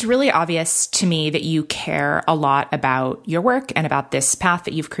it's really obvious to me that you care a lot about your work and about this path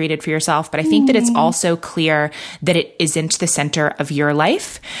that you've created for yourself. But I think that it's also clear that it isn't the center of your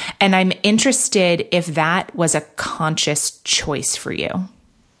life. And I'm interested if that was a conscious choice for you.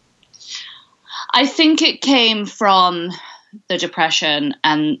 I think it came from the depression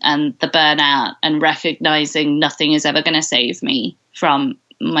and the burnout, and recognizing nothing is ever going to save me from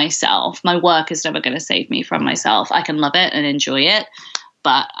myself. My work is never going to save me from myself. I can love it and enjoy it,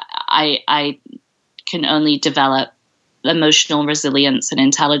 but I can only develop emotional resilience and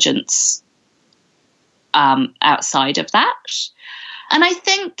intelligence outside of that. And I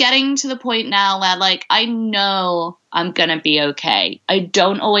think getting to the point now where I know I'm going to be okay. I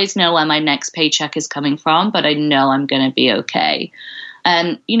don't always know where my next paycheck is coming from, but I know I'm going to be okay.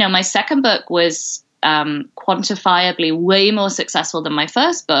 And, my second book was quantifiably way more successful than my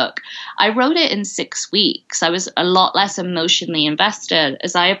first book. I wrote it in 6 weeks. I was a lot less emotionally invested.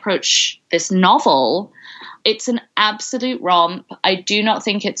 As I approach this novel, It's an absolute romp. I do not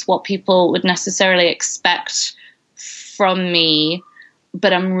think it's what people would necessarily expect from me,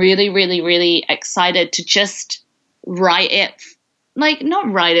 but I'm really, really, really excited to just write it, like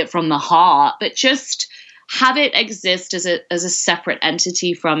not write it from the heart, but just have it exist as a separate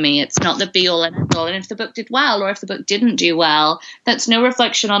entity from me. It's not the be all and end all. And if the book did well, or if the book didn't do well, that's no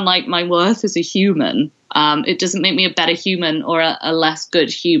reflection on like my worth as a human. It doesn't make me a better human or a less good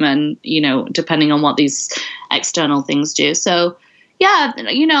human, you know, depending on what these external things do. So yeah,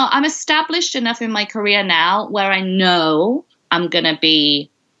 you know, I'm established enough in my career now where I know I'm going to be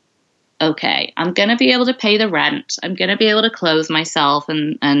okay. I'm going to be able to pay the rent. I'm going to be able to clothe myself,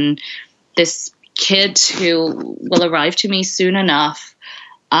 and this kid who will arrive to me soon enough,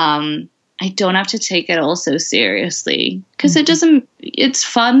 I don't have to take it all so seriously, because it's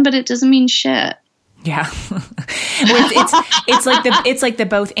fun, but it doesn't mean shit. Yeah. it's like the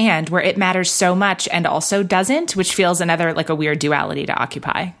both and, where it matters so much and also doesn't, which feels another like a weird duality to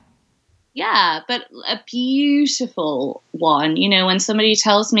occupy. Yeah, but a beautiful one. You know, when somebody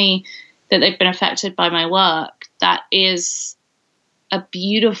tells me that they've been affected by my work, that is a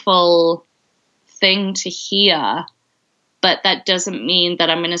beautiful thing to hear, but that doesn't mean that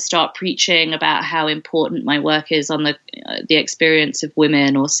I'm going to start preaching about how important my work is on the experience of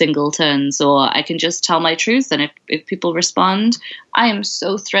women or singletons, or I can just tell my truth. And if people respond, I am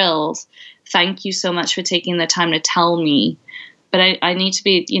so thrilled. Thank you so much for taking the time to tell me. But I need to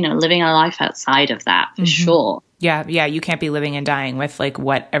be, you know, living a life outside of that for sure. Yeah. Yeah. You can't be living and dying with like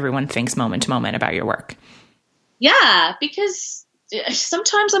what everyone thinks moment to moment about your work. Yeah, because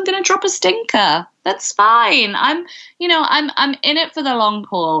sometimes I'm going to drop a stinker. That's fine. I'm in it for the long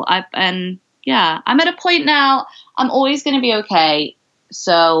haul. I'm at a point now. I'm always going to be okay.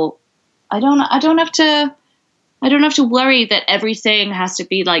 So I don't have to worry that everything has to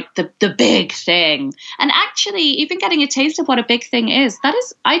be like the big thing. And actually, even getting a taste of what a big thing is,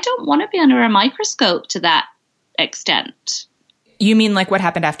 I don't want to be under a microscope to that extent. You mean like what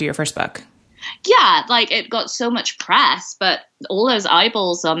happened after your first book? Yeah, like it got so much press, but all those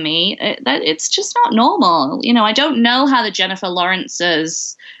eyeballs on me, it's just not normal. You know, I don't know how the Jennifer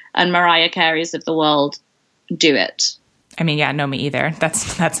Lawrences and Mariah Careys of the world do it. I mean, yeah, no, me either.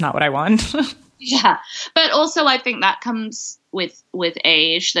 That's not what I want. Yeah, but also I think that comes with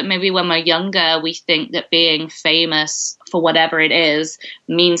age, that maybe when we're younger, we think that being famous for whatever it is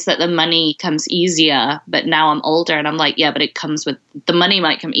means that the money comes easier. But now I'm older and I'm like, yeah, but it comes with, the money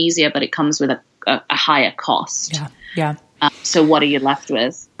might come easier, but it comes with a higher cost. Yeah. So what are you left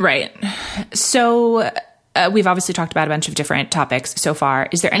with? Right. So we've obviously talked about a bunch of different topics so far.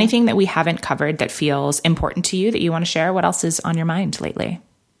 Is there anything that we haven't covered that feels important to you that you want to share? What else is on your mind lately?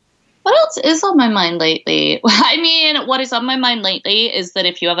 What else is on my mind lately? I mean, what is on my mind lately is that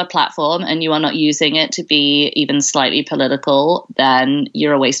if you have a platform and you are not using it to be even slightly political, then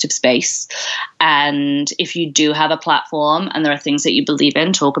you're a waste of space. And if you do have a platform and there are things that you believe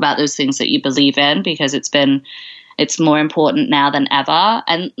in, talk about those things that you believe in, because it's more important now than ever.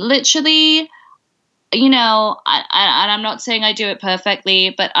 And literally, you know, and I'm not saying I do it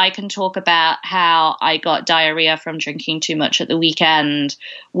perfectly, but I can talk about how I got diarrhea from drinking too much at the weekend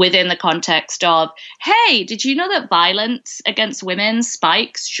within the context of, hey, did you know that violence against women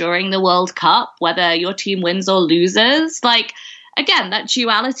spikes during the World Cup, whether your team wins or loses? Like, again, that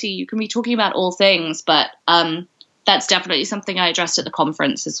duality, you can be talking about all things, but that's definitely something I addressed at the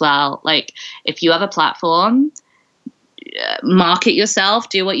conference as well. Like, if you have a platform, market yourself,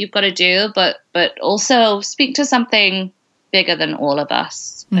 do what you've got to do, but also speak to something bigger than all of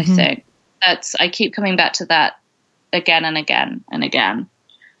us. I think I keep coming back to that again and again and again.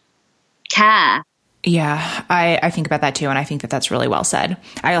 Care. Yeah, I think about that too, and I think that that's really well said.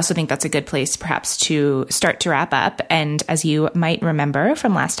 I also think that's a good place perhaps to start to wrap up. And as you might remember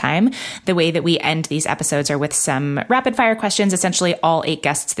from last time, the way that we end these episodes are with some rapid fire questions. Essentially, all 8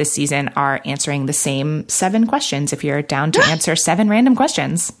 guests this season are answering the same 7 questions. If you're down to answer 7 random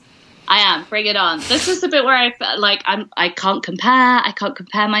questions. I am. Bring it on. This is the bit where I felt like I can't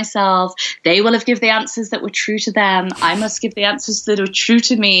compare myself. They will have given the answers that were true to them. I must give the answers that are true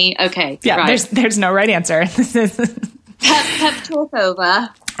to me. Okay. Yeah. Right. There's no right answer. Pep talk over.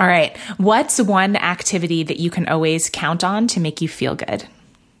 All right. What's one activity that you can always count on to make you feel good?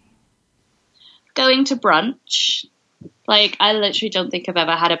 Going to brunch. Like, I literally don't think I've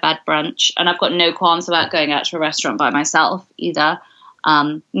ever had a bad brunch, and I've got no qualms about going out to a restaurant by myself either.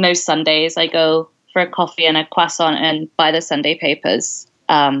 Most Sundays I go for a coffee and a croissant and buy the Sunday papers.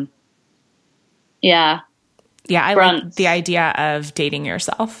 Yeah, I like the idea of dating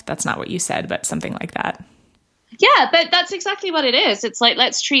yourself. That's not what you said, but something like that. Yeah, but that's exactly what it is. It's like,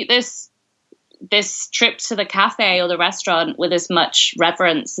 let's treat this this trip to the cafe or the restaurant with as much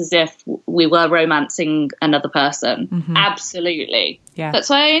reverence as if we were romancing another person. Mm-hmm. Absolutely. Yeah. That's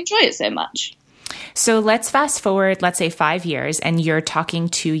why I enjoy it so much. So let's fast forward, let's say 5 years, and you're talking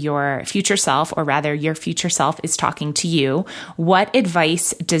to your future self, or rather your future self is talking to you. What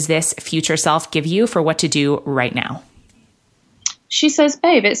advice does this future self give you for what to do right now? She says,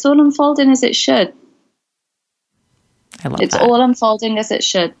 babe, it's all unfolding as it should. I love it's that. all unfolding as it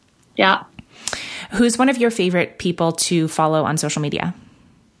should. Yeah. Who's one of your favorite people to follow on social media?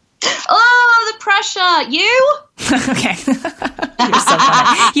 Oh, the pressure. You? Okay. You're so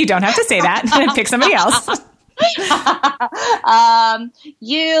funny. You don't have to say that. Pick somebody else.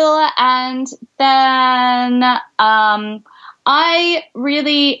 You, and then I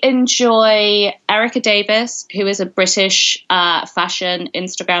really enjoy Erica Davis, who is a British fashion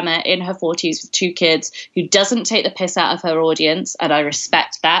Instagrammer in her 40s with 2 kids, who doesn't take the piss out of her audience, and I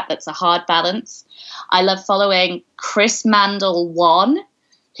respect that. That's a hard balance. I love following Chris Mandel-One,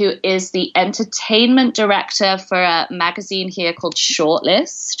 who is the entertainment director for a magazine here called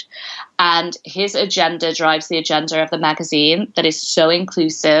Shortlist. And his agenda drives the agenda of the magazine that is so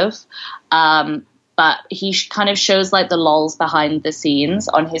inclusive. But he kind of shows like the lols behind the scenes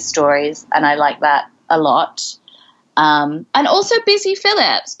on his stories. And I like that a lot. And also Busy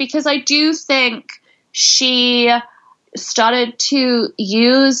Phillips, because I do think she started to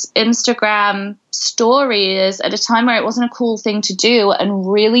use Instagram stories at a time where it wasn't a cool thing to do, and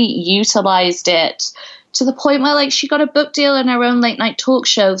really utilized it to the point where like she got a book deal in her own late night talk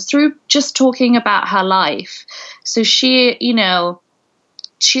show through just talking about her life. So she, you know,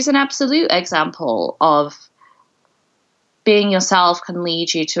 she's an absolute example of being yourself can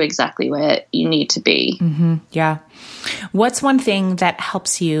lead you to exactly where you need to be. Mm-hmm. Yeah. What's one thing that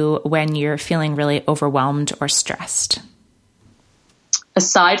helps you when you're feeling really overwhelmed or stressed?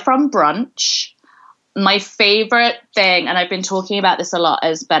 Aside from brunch, my favorite thing, and I've been talking about this a lot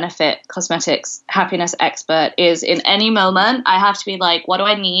as Benefit Cosmetics happiness expert, is in any moment, I have to be like, what do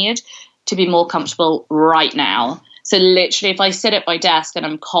I need to be more comfortable right now? So literally, if I sit at my desk and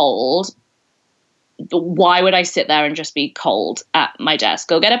I'm cold, why would I sit there and just be cold at my desk?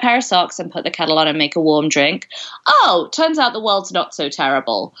 Go get a pair of socks and put the kettle on and make a warm drink. Oh, turns out the world's not so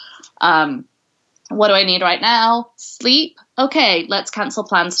terrible. What do I need right now? Sleep. Okay, let's cancel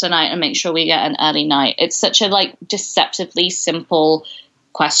plans tonight and make sure we get an early night. It's such a like deceptively simple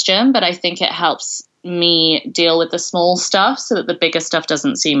question, but I think it helps me deal with the small stuff so that the bigger stuff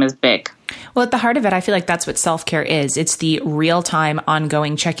doesn't seem as big. Well, at the heart of it, I feel like that's what self-care is. It's the real-time,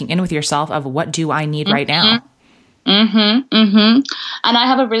 ongoing checking in with yourself of what do I need right now? Mm-hmm, mm-hmm. And I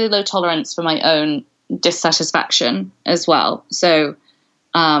have a really low tolerance for my own dissatisfaction as well. So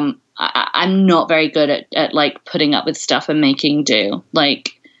I'm not very good at like putting up with stuff and making do.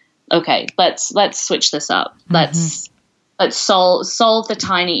 Like, okay, let's switch this up. Mm-hmm. Let's solve the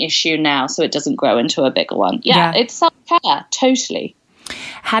tiny issue now so it doesn't grow into a bigger one. Yeah. It's self-care, totally.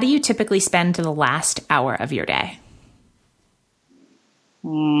 How do you typically spend the last hour of your day?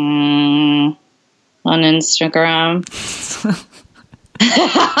 On Instagram.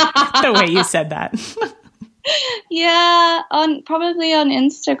 The way you said that. Yeah, probably on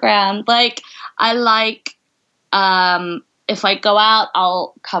Instagram. Like, I like, if I go out,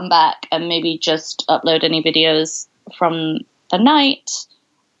 I'll come back and maybe just upload any videos from the night.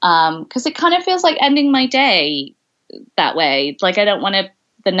 'Cause it kind of feels like ending my day that way. Like, I don't want to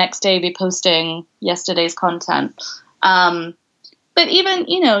the next day be posting yesterday's content. But even,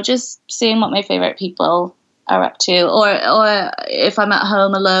 you know, just seeing what my favorite people are up to, or if I'm at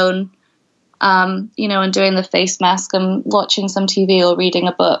home alone, you know, and doing the face mask and watching some TV or reading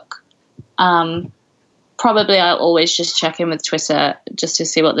a book. Probably I'll always just check in with Twitter just to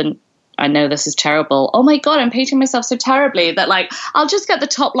see I know this is terrible. Oh my God, I'm painting myself so terribly that like, I'll just get the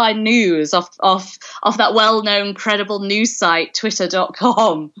top line news off that well-known credible news site,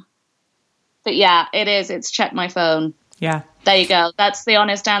 twitter.com. But yeah, it's check my phone. Yeah. There you go. That's the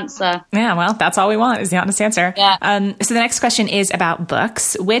honest answer. Yeah, well, that's all we want is the honest answer. Yeah. So the next question is about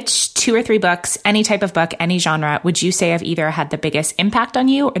books. Which 2 or 3 books, any type of book, any genre, would you say have either had the biggest impact on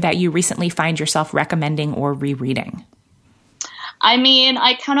you or that you recently find yourself recommending or rereading? I mean,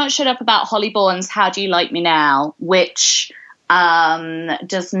 I cannot shut up about Holly Bourne's How Do You Like Me Now, which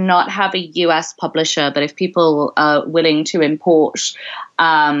does not have a US publisher, but if people are willing to import,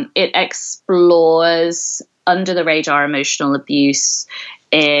 it explores under the radar emotional abuse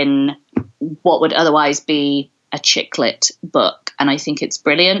in what would otherwise be a chick lit book. And I think it's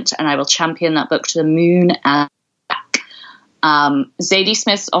brilliant, and I will champion that book to the moon and back. Zadie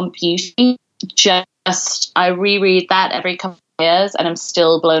Smith's On Beauty, I reread that every couple and I'm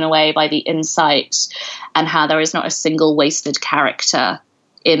still blown away by the insight and how there is not a single wasted character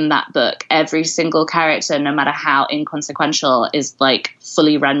in that book. Every single character, no matter how inconsequential, is like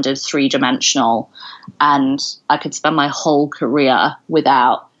fully rendered 3-dimensional, and I could spend my whole career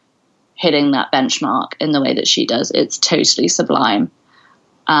without hitting that benchmark in the way that she does. It's totally sublime.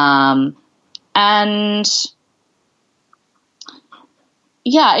 And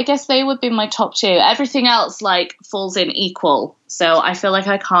yeah, I guess they would be my top 2. Everything else like falls in equal. So I feel like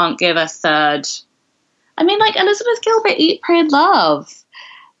I can't give a third. I mean, like Elizabeth Gilbert, Eat, Pray, Love.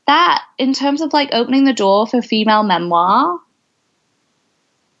 That, in terms of like opening the door for female memoir,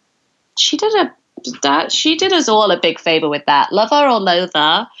 she did us all a big favor with that. Love her or loathe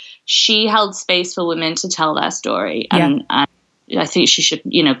her, she held space for women to tell their story. And I think she should,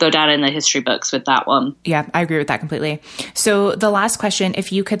 go down in the history books with that one. Yeah, I agree with that completely. So the last question,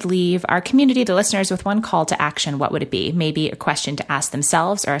 if you could leave our community, the listeners, with one call to action, what would it be? Maybe a question to ask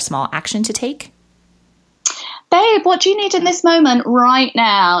themselves or a small action to take? Babe, what do you need in this moment right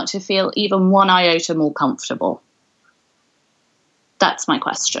now to feel even one iota more comfortable? That's my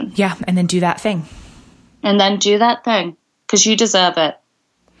question. Yeah, and then do that thing. And then do that thing, because you deserve it.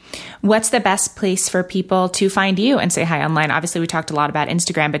 What's the best place for people to find you and say hi online? Obviously, we talked a lot about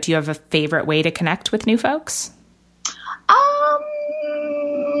Instagram, but do you have a favorite way to connect with new folks?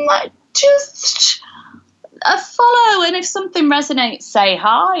 Just a follow, and if something resonates, say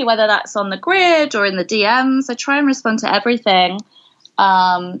hi, whether that's on the grid or in the DMs. I try and respond to everything.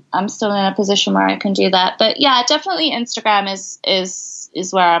 I'm still in a position where I can do that. But yeah, definitely Instagram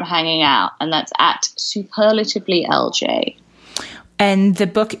is where I'm hanging out, and that's at superlatively.LJ. And the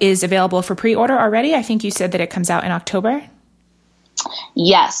book is available for pre-order already. I think you said that it comes out in October.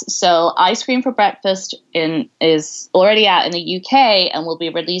 Yes. So Ice Cream for Breakfast is already out in the UK and will be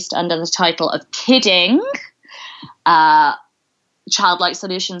released under the title of Kidding, Childlike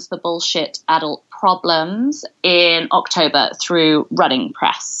Solutions for Bullshit Adult Problems in October through Running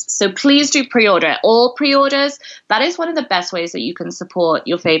Press. So please do pre-order it. All pre-orders, that is one of the best ways that you can support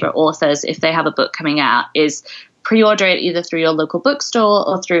your favorite authors if they have a book coming out, is pre-order it either through your local bookstore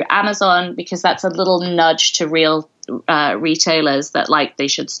or through Amazon, because that's a little nudge to real retailers that like they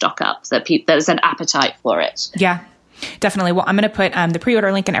should stock up, that there's an appetite for it. Yeah, definitely. Well, I'm going to put the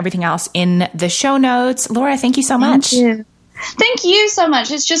pre-order link and everything else in the show notes. Laura, thank you so much. Thank you so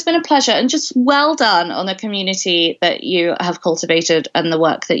much. It's just been a pleasure, and just well done on the community that you have cultivated and the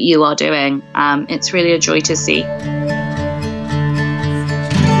work that you are doing. It's really a joy to see.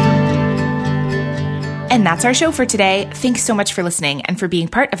 And that's our show for today. Thanks so much for listening and for being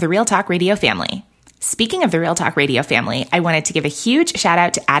part of the Real Talk Radio family. Speaking of the Real Talk Radio family, I wanted to give a huge shout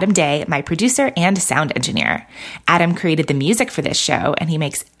out to Adam Day, my producer and sound engineer. Adam created the music for this show, and he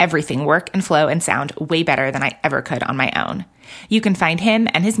makes everything work and flow and sound way better than I ever could on my own. You can find him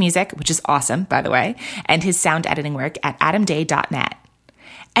and his music, which is awesome, by the way, and his sound editing work at adamday.net.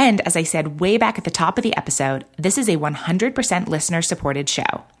 And as I said way back at the top of the episode, this is a 100% listener-supported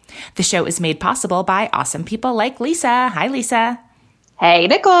show. The show is made possible by awesome people like Lisa. Hi, Lisa. Hey,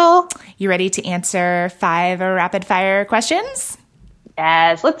 Nicole. You ready to answer 5 rapid-fire questions?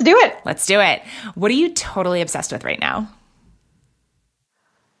 Yes, let's do it. Let's do it. What are you totally obsessed with right now?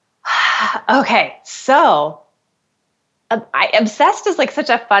 Okay, so obsessed is like such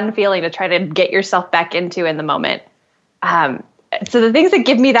a fun feeling to try to get yourself back into in the moment. So the things that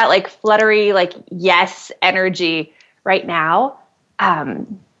give me that like fluttery, like yes energy right now,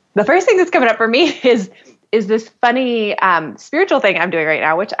 the first thing that's coming up for me is this funny spiritual thing I'm doing right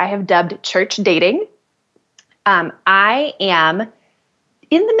now, which I have dubbed church dating. I am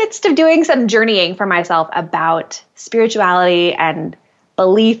in the midst of doing some journeying for myself about spirituality and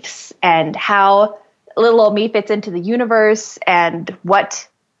beliefs and how little old me fits into the universe and what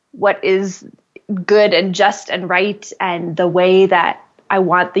is good and just and right, and the way that I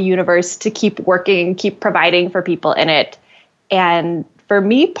want the universe to keep working, keep providing for people in it. And for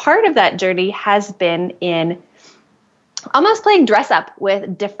me, part of that journey has been in almost playing dress up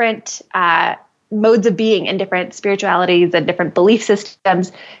with different modes of being and different spiritualities and different belief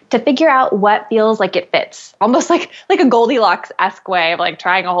systems to figure out what feels like it fits. Almost like a Goldilocks-esque way of like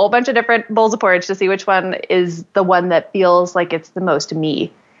trying a whole bunch of different bowls of porridge to see which one is the one that feels like it's the most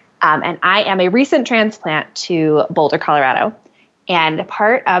me. And I am a recent transplant to Boulder, Colorado. And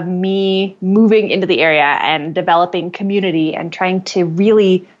part of me moving into the area and developing community and trying to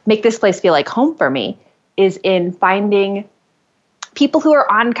really make this place feel like home for me is in finding people who are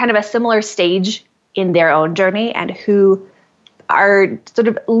on kind of a similar stage in their own journey and who are sort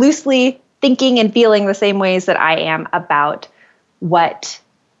of loosely thinking and feeling the same ways that I am about what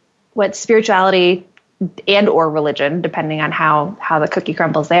spirituality and or religion, depending on how the cookie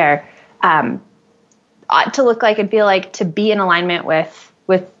crumbles there, ought to look like and feel like to be in alignment with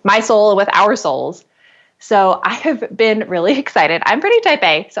my soul, with our souls. So I have been really excited. I'm pretty type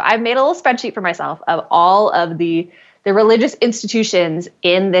A, so I've made a little spreadsheet for myself of all of the religious institutions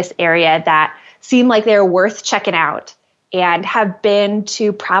in this area that seem like they're worth checking out, and have been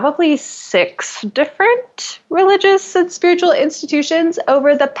to probably 6 different religious and spiritual institutions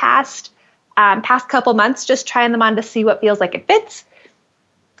over the past couple months, just trying them on to see what feels like it fits.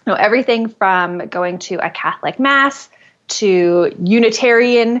 You know, everything from going to a Catholic Mass to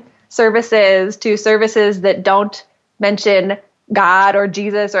Unitarian services to services that don't mention God or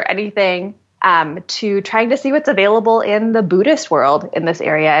Jesus or anything, to trying to see what's available in the Buddhist world in this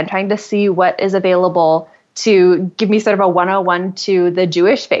area, and trying to see what is available to give me sort of a 101 to the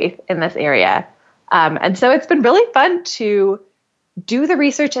Jewish faith in this area. And so it's been really fun to do the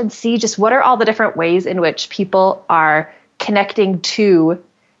research and see just what are all the different ways in which people are connecting to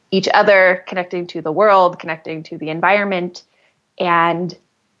each other, connecting to the world, connecting to the environment. And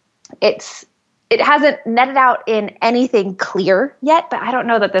it hasn't netted out in anything clear yet, but I don't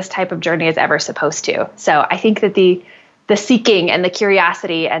know that this type of journey is ever supposed to. So I think that the seeking and the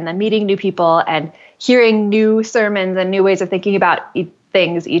curiosity and the meeting new people and hearing new sermons and new ways of thinking about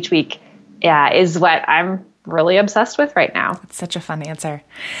things each week is what I'm really obsessed with right now. It's such a fun answer.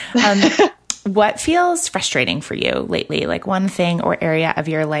 What feels frustrating for you lately? Like one thing or area of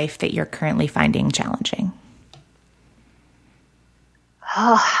your life that you're currently finding challenging?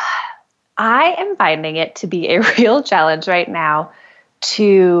 I am finding it to be a real challenge right now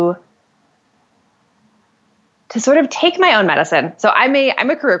to sort of take my own medicine. So I'm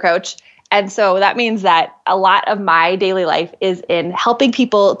a career coach. And so that means that a lot of my daily life is in helping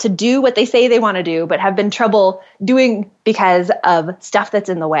people to do what they say they want to do, but have been trouble doing because of stuff that's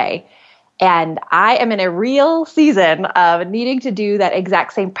in the way. And I am in a real season of needing to do that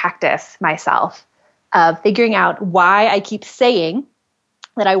exact same practice myself, of figuring out why I keep saying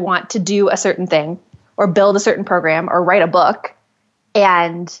that I want to do a certain thing or build a certain program or write a book,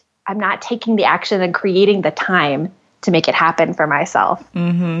 and I'm not taking the action and creating the time to make it happen for myself.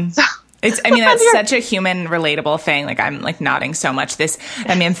 Mm-hmm. So, that's such a human relatable thing. Like I'm like nodding so much.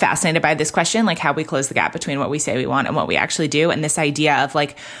 I'm fascinated by this question, like how we close the gap between what we say we want and what we actually do. And this idea of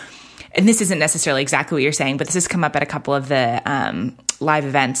like, and this isn't necessarily exactly what you're saying, but this has come up at a couple of the live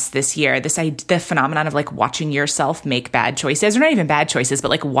events this year. The phenomenon of like watching yourself make bad choices, or not even bad choices,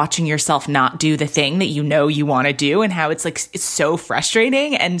 but like watching yourself not do the thing that you know you want to do, and how it's like it's so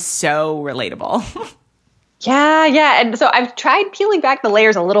frustrating and so relatable. Yeah. And so I've tried peeling back the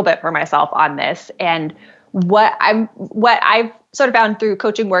layers a little bit for myself on this. And what I've sort of found through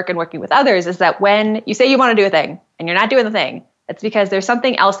coaching work and working with others is that when you say you want to do a thing and you're not doing the thing, it's because there's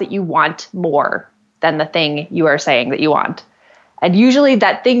something else that you want more than the thing you are saying that you want. And usually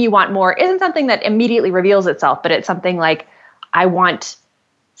that thing you want more isn't something that immediately reveals itself, but it's something like, I want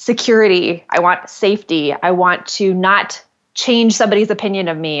security, I want safety, I want to not change somebody's opinion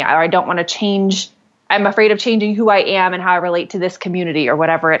of me, or I don't want to change, I'm afraid of changing who I am and how I relate to this community or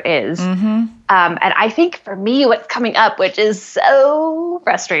whatever it is. Mm-hmm. And I think for me, what's coming up, which is so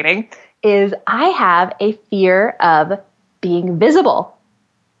frustrating, is I have a fear of being visible.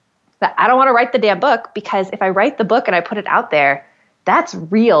 That I don't want to write the damn book, because if I write the book and I put it out there, that's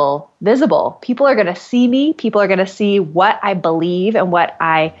real visible. People are going to see me. People are going to see what I believe and what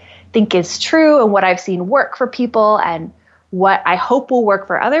I think is true and what I've seen work for people and what I hope will work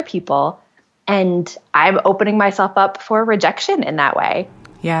for other people. And I'm opening myself up for rejection in that way.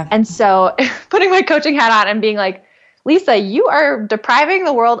 Yeah. And so putting my coaching hat on and being like, Lisa, you are depriving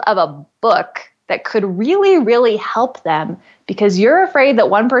the world of a book that could really, really help them, because you're afraid that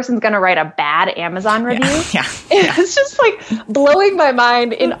one person's going to write a bad Amazon review. Yeah. It's just like blowing my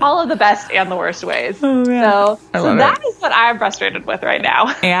mind in all of the best and the worst ways. Oh, yeah. So that is what I'm frustrated with right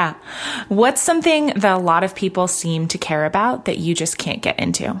now. Yeah. What's something that a lot of people seem to care about that you just can't get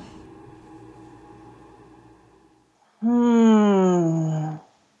into?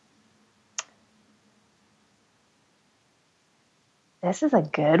 This is a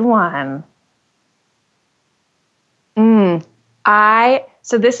good one.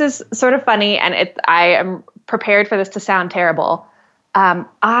 So this is sort of funny, and I am prepared for this to sound terrible.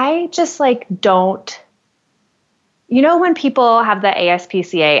 I just like don't, when people have the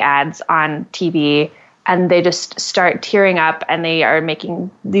ASPCA ads on TV and they just start tearing up and they are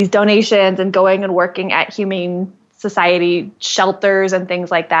making these donations and going and working at Humane Society shelters and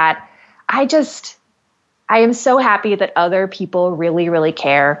things like that. I am so happy that other people really, really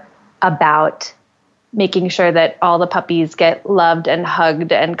care about making sure that all the puppies get loved and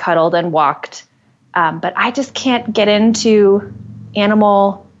hugged and cuddled and walked. But I just can't get into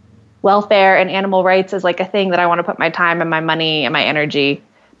animal welfare and animal rights as like a thing that I want to put my time and my money and my energy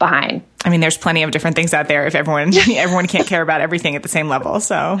behind. I mean, there's plenty of different things out there if everyone can't care about everything at the same level.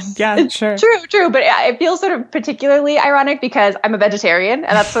 So yeah, sure. True. But it feels sort of particularly ironic because I'm a vegetarian,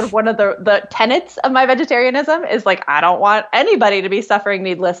 and that's sort of one of the tenets of my vegetarianism is like, I don't want anybody to be suffering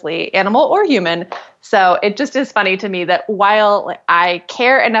needlessly, animal or human. So it just is funny to me that while I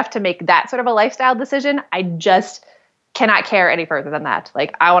care enough to make that sort of a lifestyle decision, I just cannot care any further than that.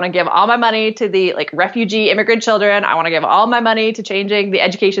 Like, I want to give all my money to the like refugee immigrant children. I want to give all my money to changing the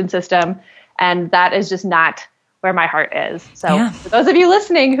education system. And that is just not where my heart is. So for those of you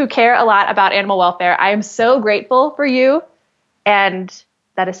listening who care a lot about animal welfare, I am so grateful for you. And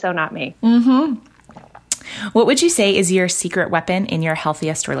that is so not me. Mm-hmm. What would you say is your secret weapon in your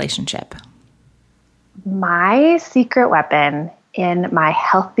healthiest relationship? My secret weapon in my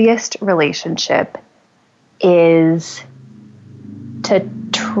healthiest relationship is to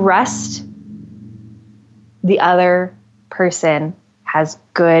trust the other person has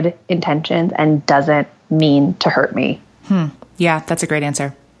good intentions and doesn't mean to hurt me. Yeah, that's a great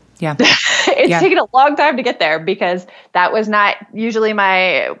answer. Yeah. It's taken a long time to get there because that was not usually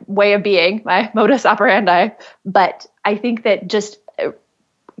my way of being, my modus operandi. But I think that just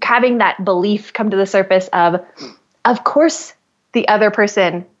having that belief come to the surface of course, the other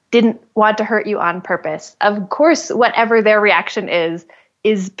person didn't want to hurt you on purpose. Of course, whatever their reaction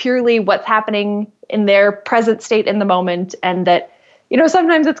is purely what's happening in their present state in the moment. And that,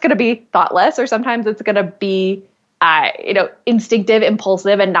 sometimes it's going to be thoughtless, or sometimes it's going to be, instinctive,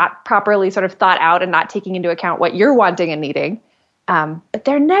 impulsive, and not properly sort of thought out and not taking into account what you're wanting and needing. But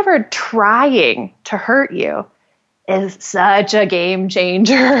they're never trying to hurt you is such a game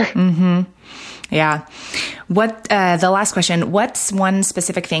changer. Mm-hmm. Yeah. The last question, what's one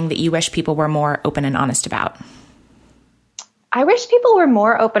specific thing that you wish people were more open and honest about? I wish people were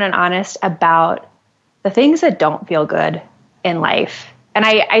more open and honest about the things that don't feel good in life. And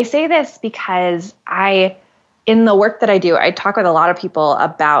I say this because in the work that I do, I talk with a lot of people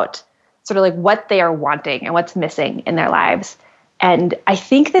about sort of like what they are wanting and what's missing in their lives. And I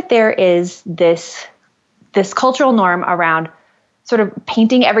think that there is this cultural norm around sort of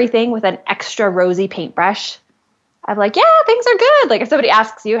painting everything with an extra rosy paintbrush. I'm like, yeah, things are good. Like if somebody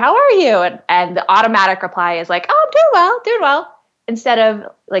asks you, how are you? And the automatic reply is like, oh, I'm doing well. Instead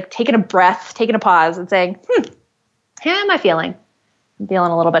of like taking a breath, taking a pause and saying, how am I feeling? I'm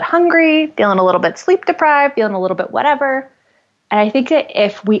feeling a little bit hungry, feeling a little bit sleep deprived, feeling a little bit whatever. And I think that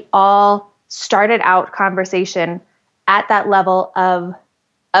if we all started out conversation at that level of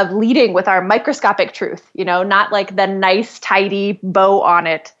leading with our microscopic truth, not like the nice, tidy bow on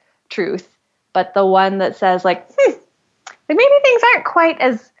it truth, but the one that says like maybe things aren't quite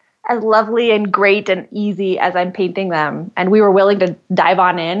as lovely and great and easy as I'm painting them. And we were willing to dive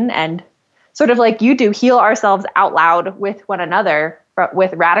on in and sort of like you do, heal ourselves out loud with one another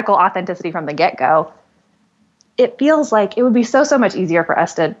with radical authenticity from the get-go. It feels like it would be so much easier for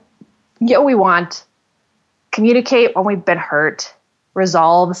us to get what we want, communicate when we've been hurt,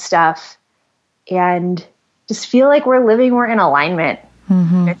 resolve stuff, and just feel like we're living more in alignment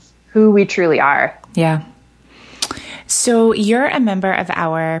with who we truly are. Yeah. So you're a member of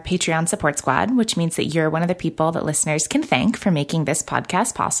our Patreon support squad, which means that you're one of the people that listeners can thank for making this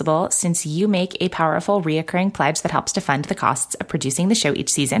podcast possible, since you make a powerful reoccurring pledge that helps to fund the costs of producing the show each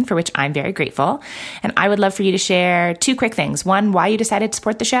season, for which I'm very grateful. And I would love for you to share 2 quick things. One, why you decided to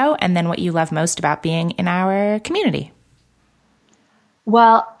support the show, and then what you love most about being in our community.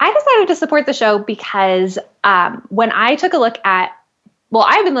 Well, I decided to support the show because when I took a look at,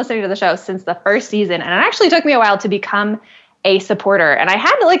 I've been listening to the show since the first season, and it actually took me a while to become a supporter. And I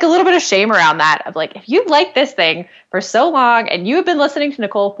had like a little bit of shame around that of like, if you've liked this thing for so long and you have been listening to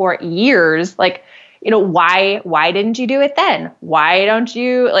Nicole for years, like, why didn't you do it then? Why don't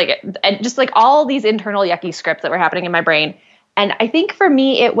you and just like all these internal yucky scripts that were happening in my brain. And I think for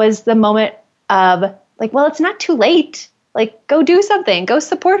me, it was the moment of like, well, it's not too late. Like, go do something. Go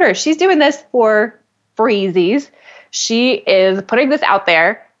support her. She's doing this for freezies. She is putting this out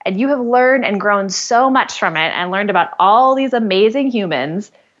there, and you have learned and grown so much from it and learned about all these amazing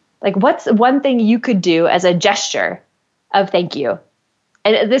humans. Like, what's one thing you could do as a gesture of thank you?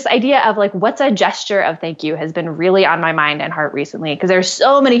 And this idea of like, what's a gesture of thank you has been really on my mind and heart recently, because there's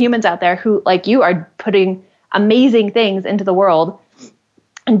so many humans out there who, like you, are putting amazing things into the world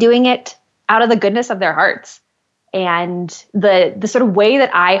and doing it out of the goodness of their hearts. And the sort of way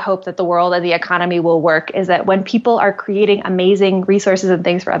that I hope that the world and the economy will work is that when people are creating amazing resources and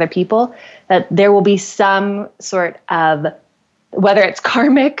things for other people, that there will be some sort of whether it's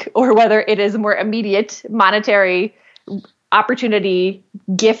karmic or whether it is more immediate monetary opportunity,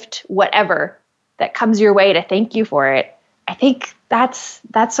 gift, whatever that comes your way to thank you for it. I think that's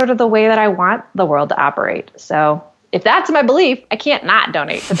sort of the way that I want the world to operate. So if that's my belief, I can't not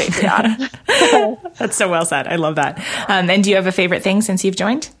donate to Patreon. That's so well said. I love that. And do you have a favorite thing since you've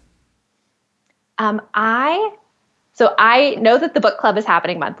joined? I know that the book club is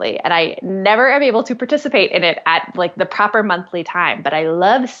happening monthly, and I never am able to participate in it at like the proper monthly time, but I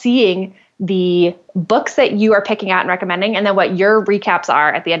love seeing the books that you are picking out and recommending, and then what your recaps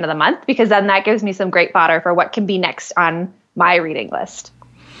are at the end of the month, because then that gives me some great fodder for what can be next on my reading list.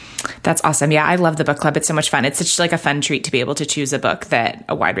 That's awesome. Yeah, I love the book club. It's so much fun. It's such like a fun treat to be able to choose a book that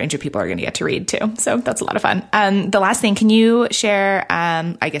a wide range of people are going to get to read too. So that's a lot of fun. The last thing, can you share,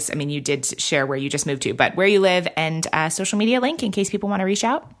 you did share where you just moved to, but where you live and a social media link in case people want to reach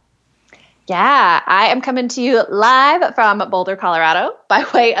out? Yeah, I am coming to you live from Boulder, Colorado, by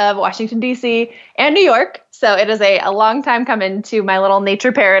way of Washington, D.C. and New York. So it is a long time coming to my little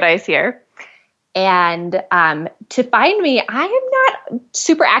nature paradise here. And to find me, I am not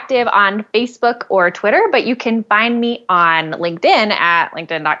super active on Facebook or Twitter, but you can find me on LinkedIn at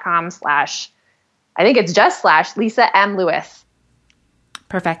linkedin.com/ I think it's just / Lisa M. Lewis.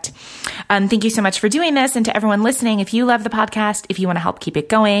 Perfect. Thank you so much for doing this. And to everyone listening, if you love the podcast, if you want to help keep it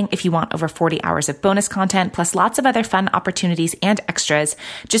going, if you want over 40 hours of bonus content, plus lots of other fun opportunities and extras,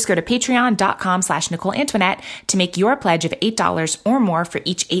 just go to patreon.com/ Nicole Antoinette to make your pledge of $8 or more for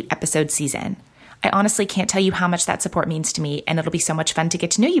each 8-episode season. I honestly can't tell you how much that support means to me, and it'll be so much fun to get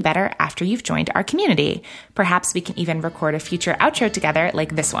to know you better after you've joined our community. Perhaps we can even record a future outro together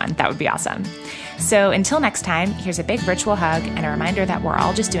like this one. That would be awesome. So until next time, here's a big virtual hug and a reminder that we're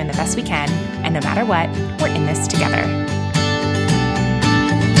all just doing the best we can, and no matter what, we're in this together.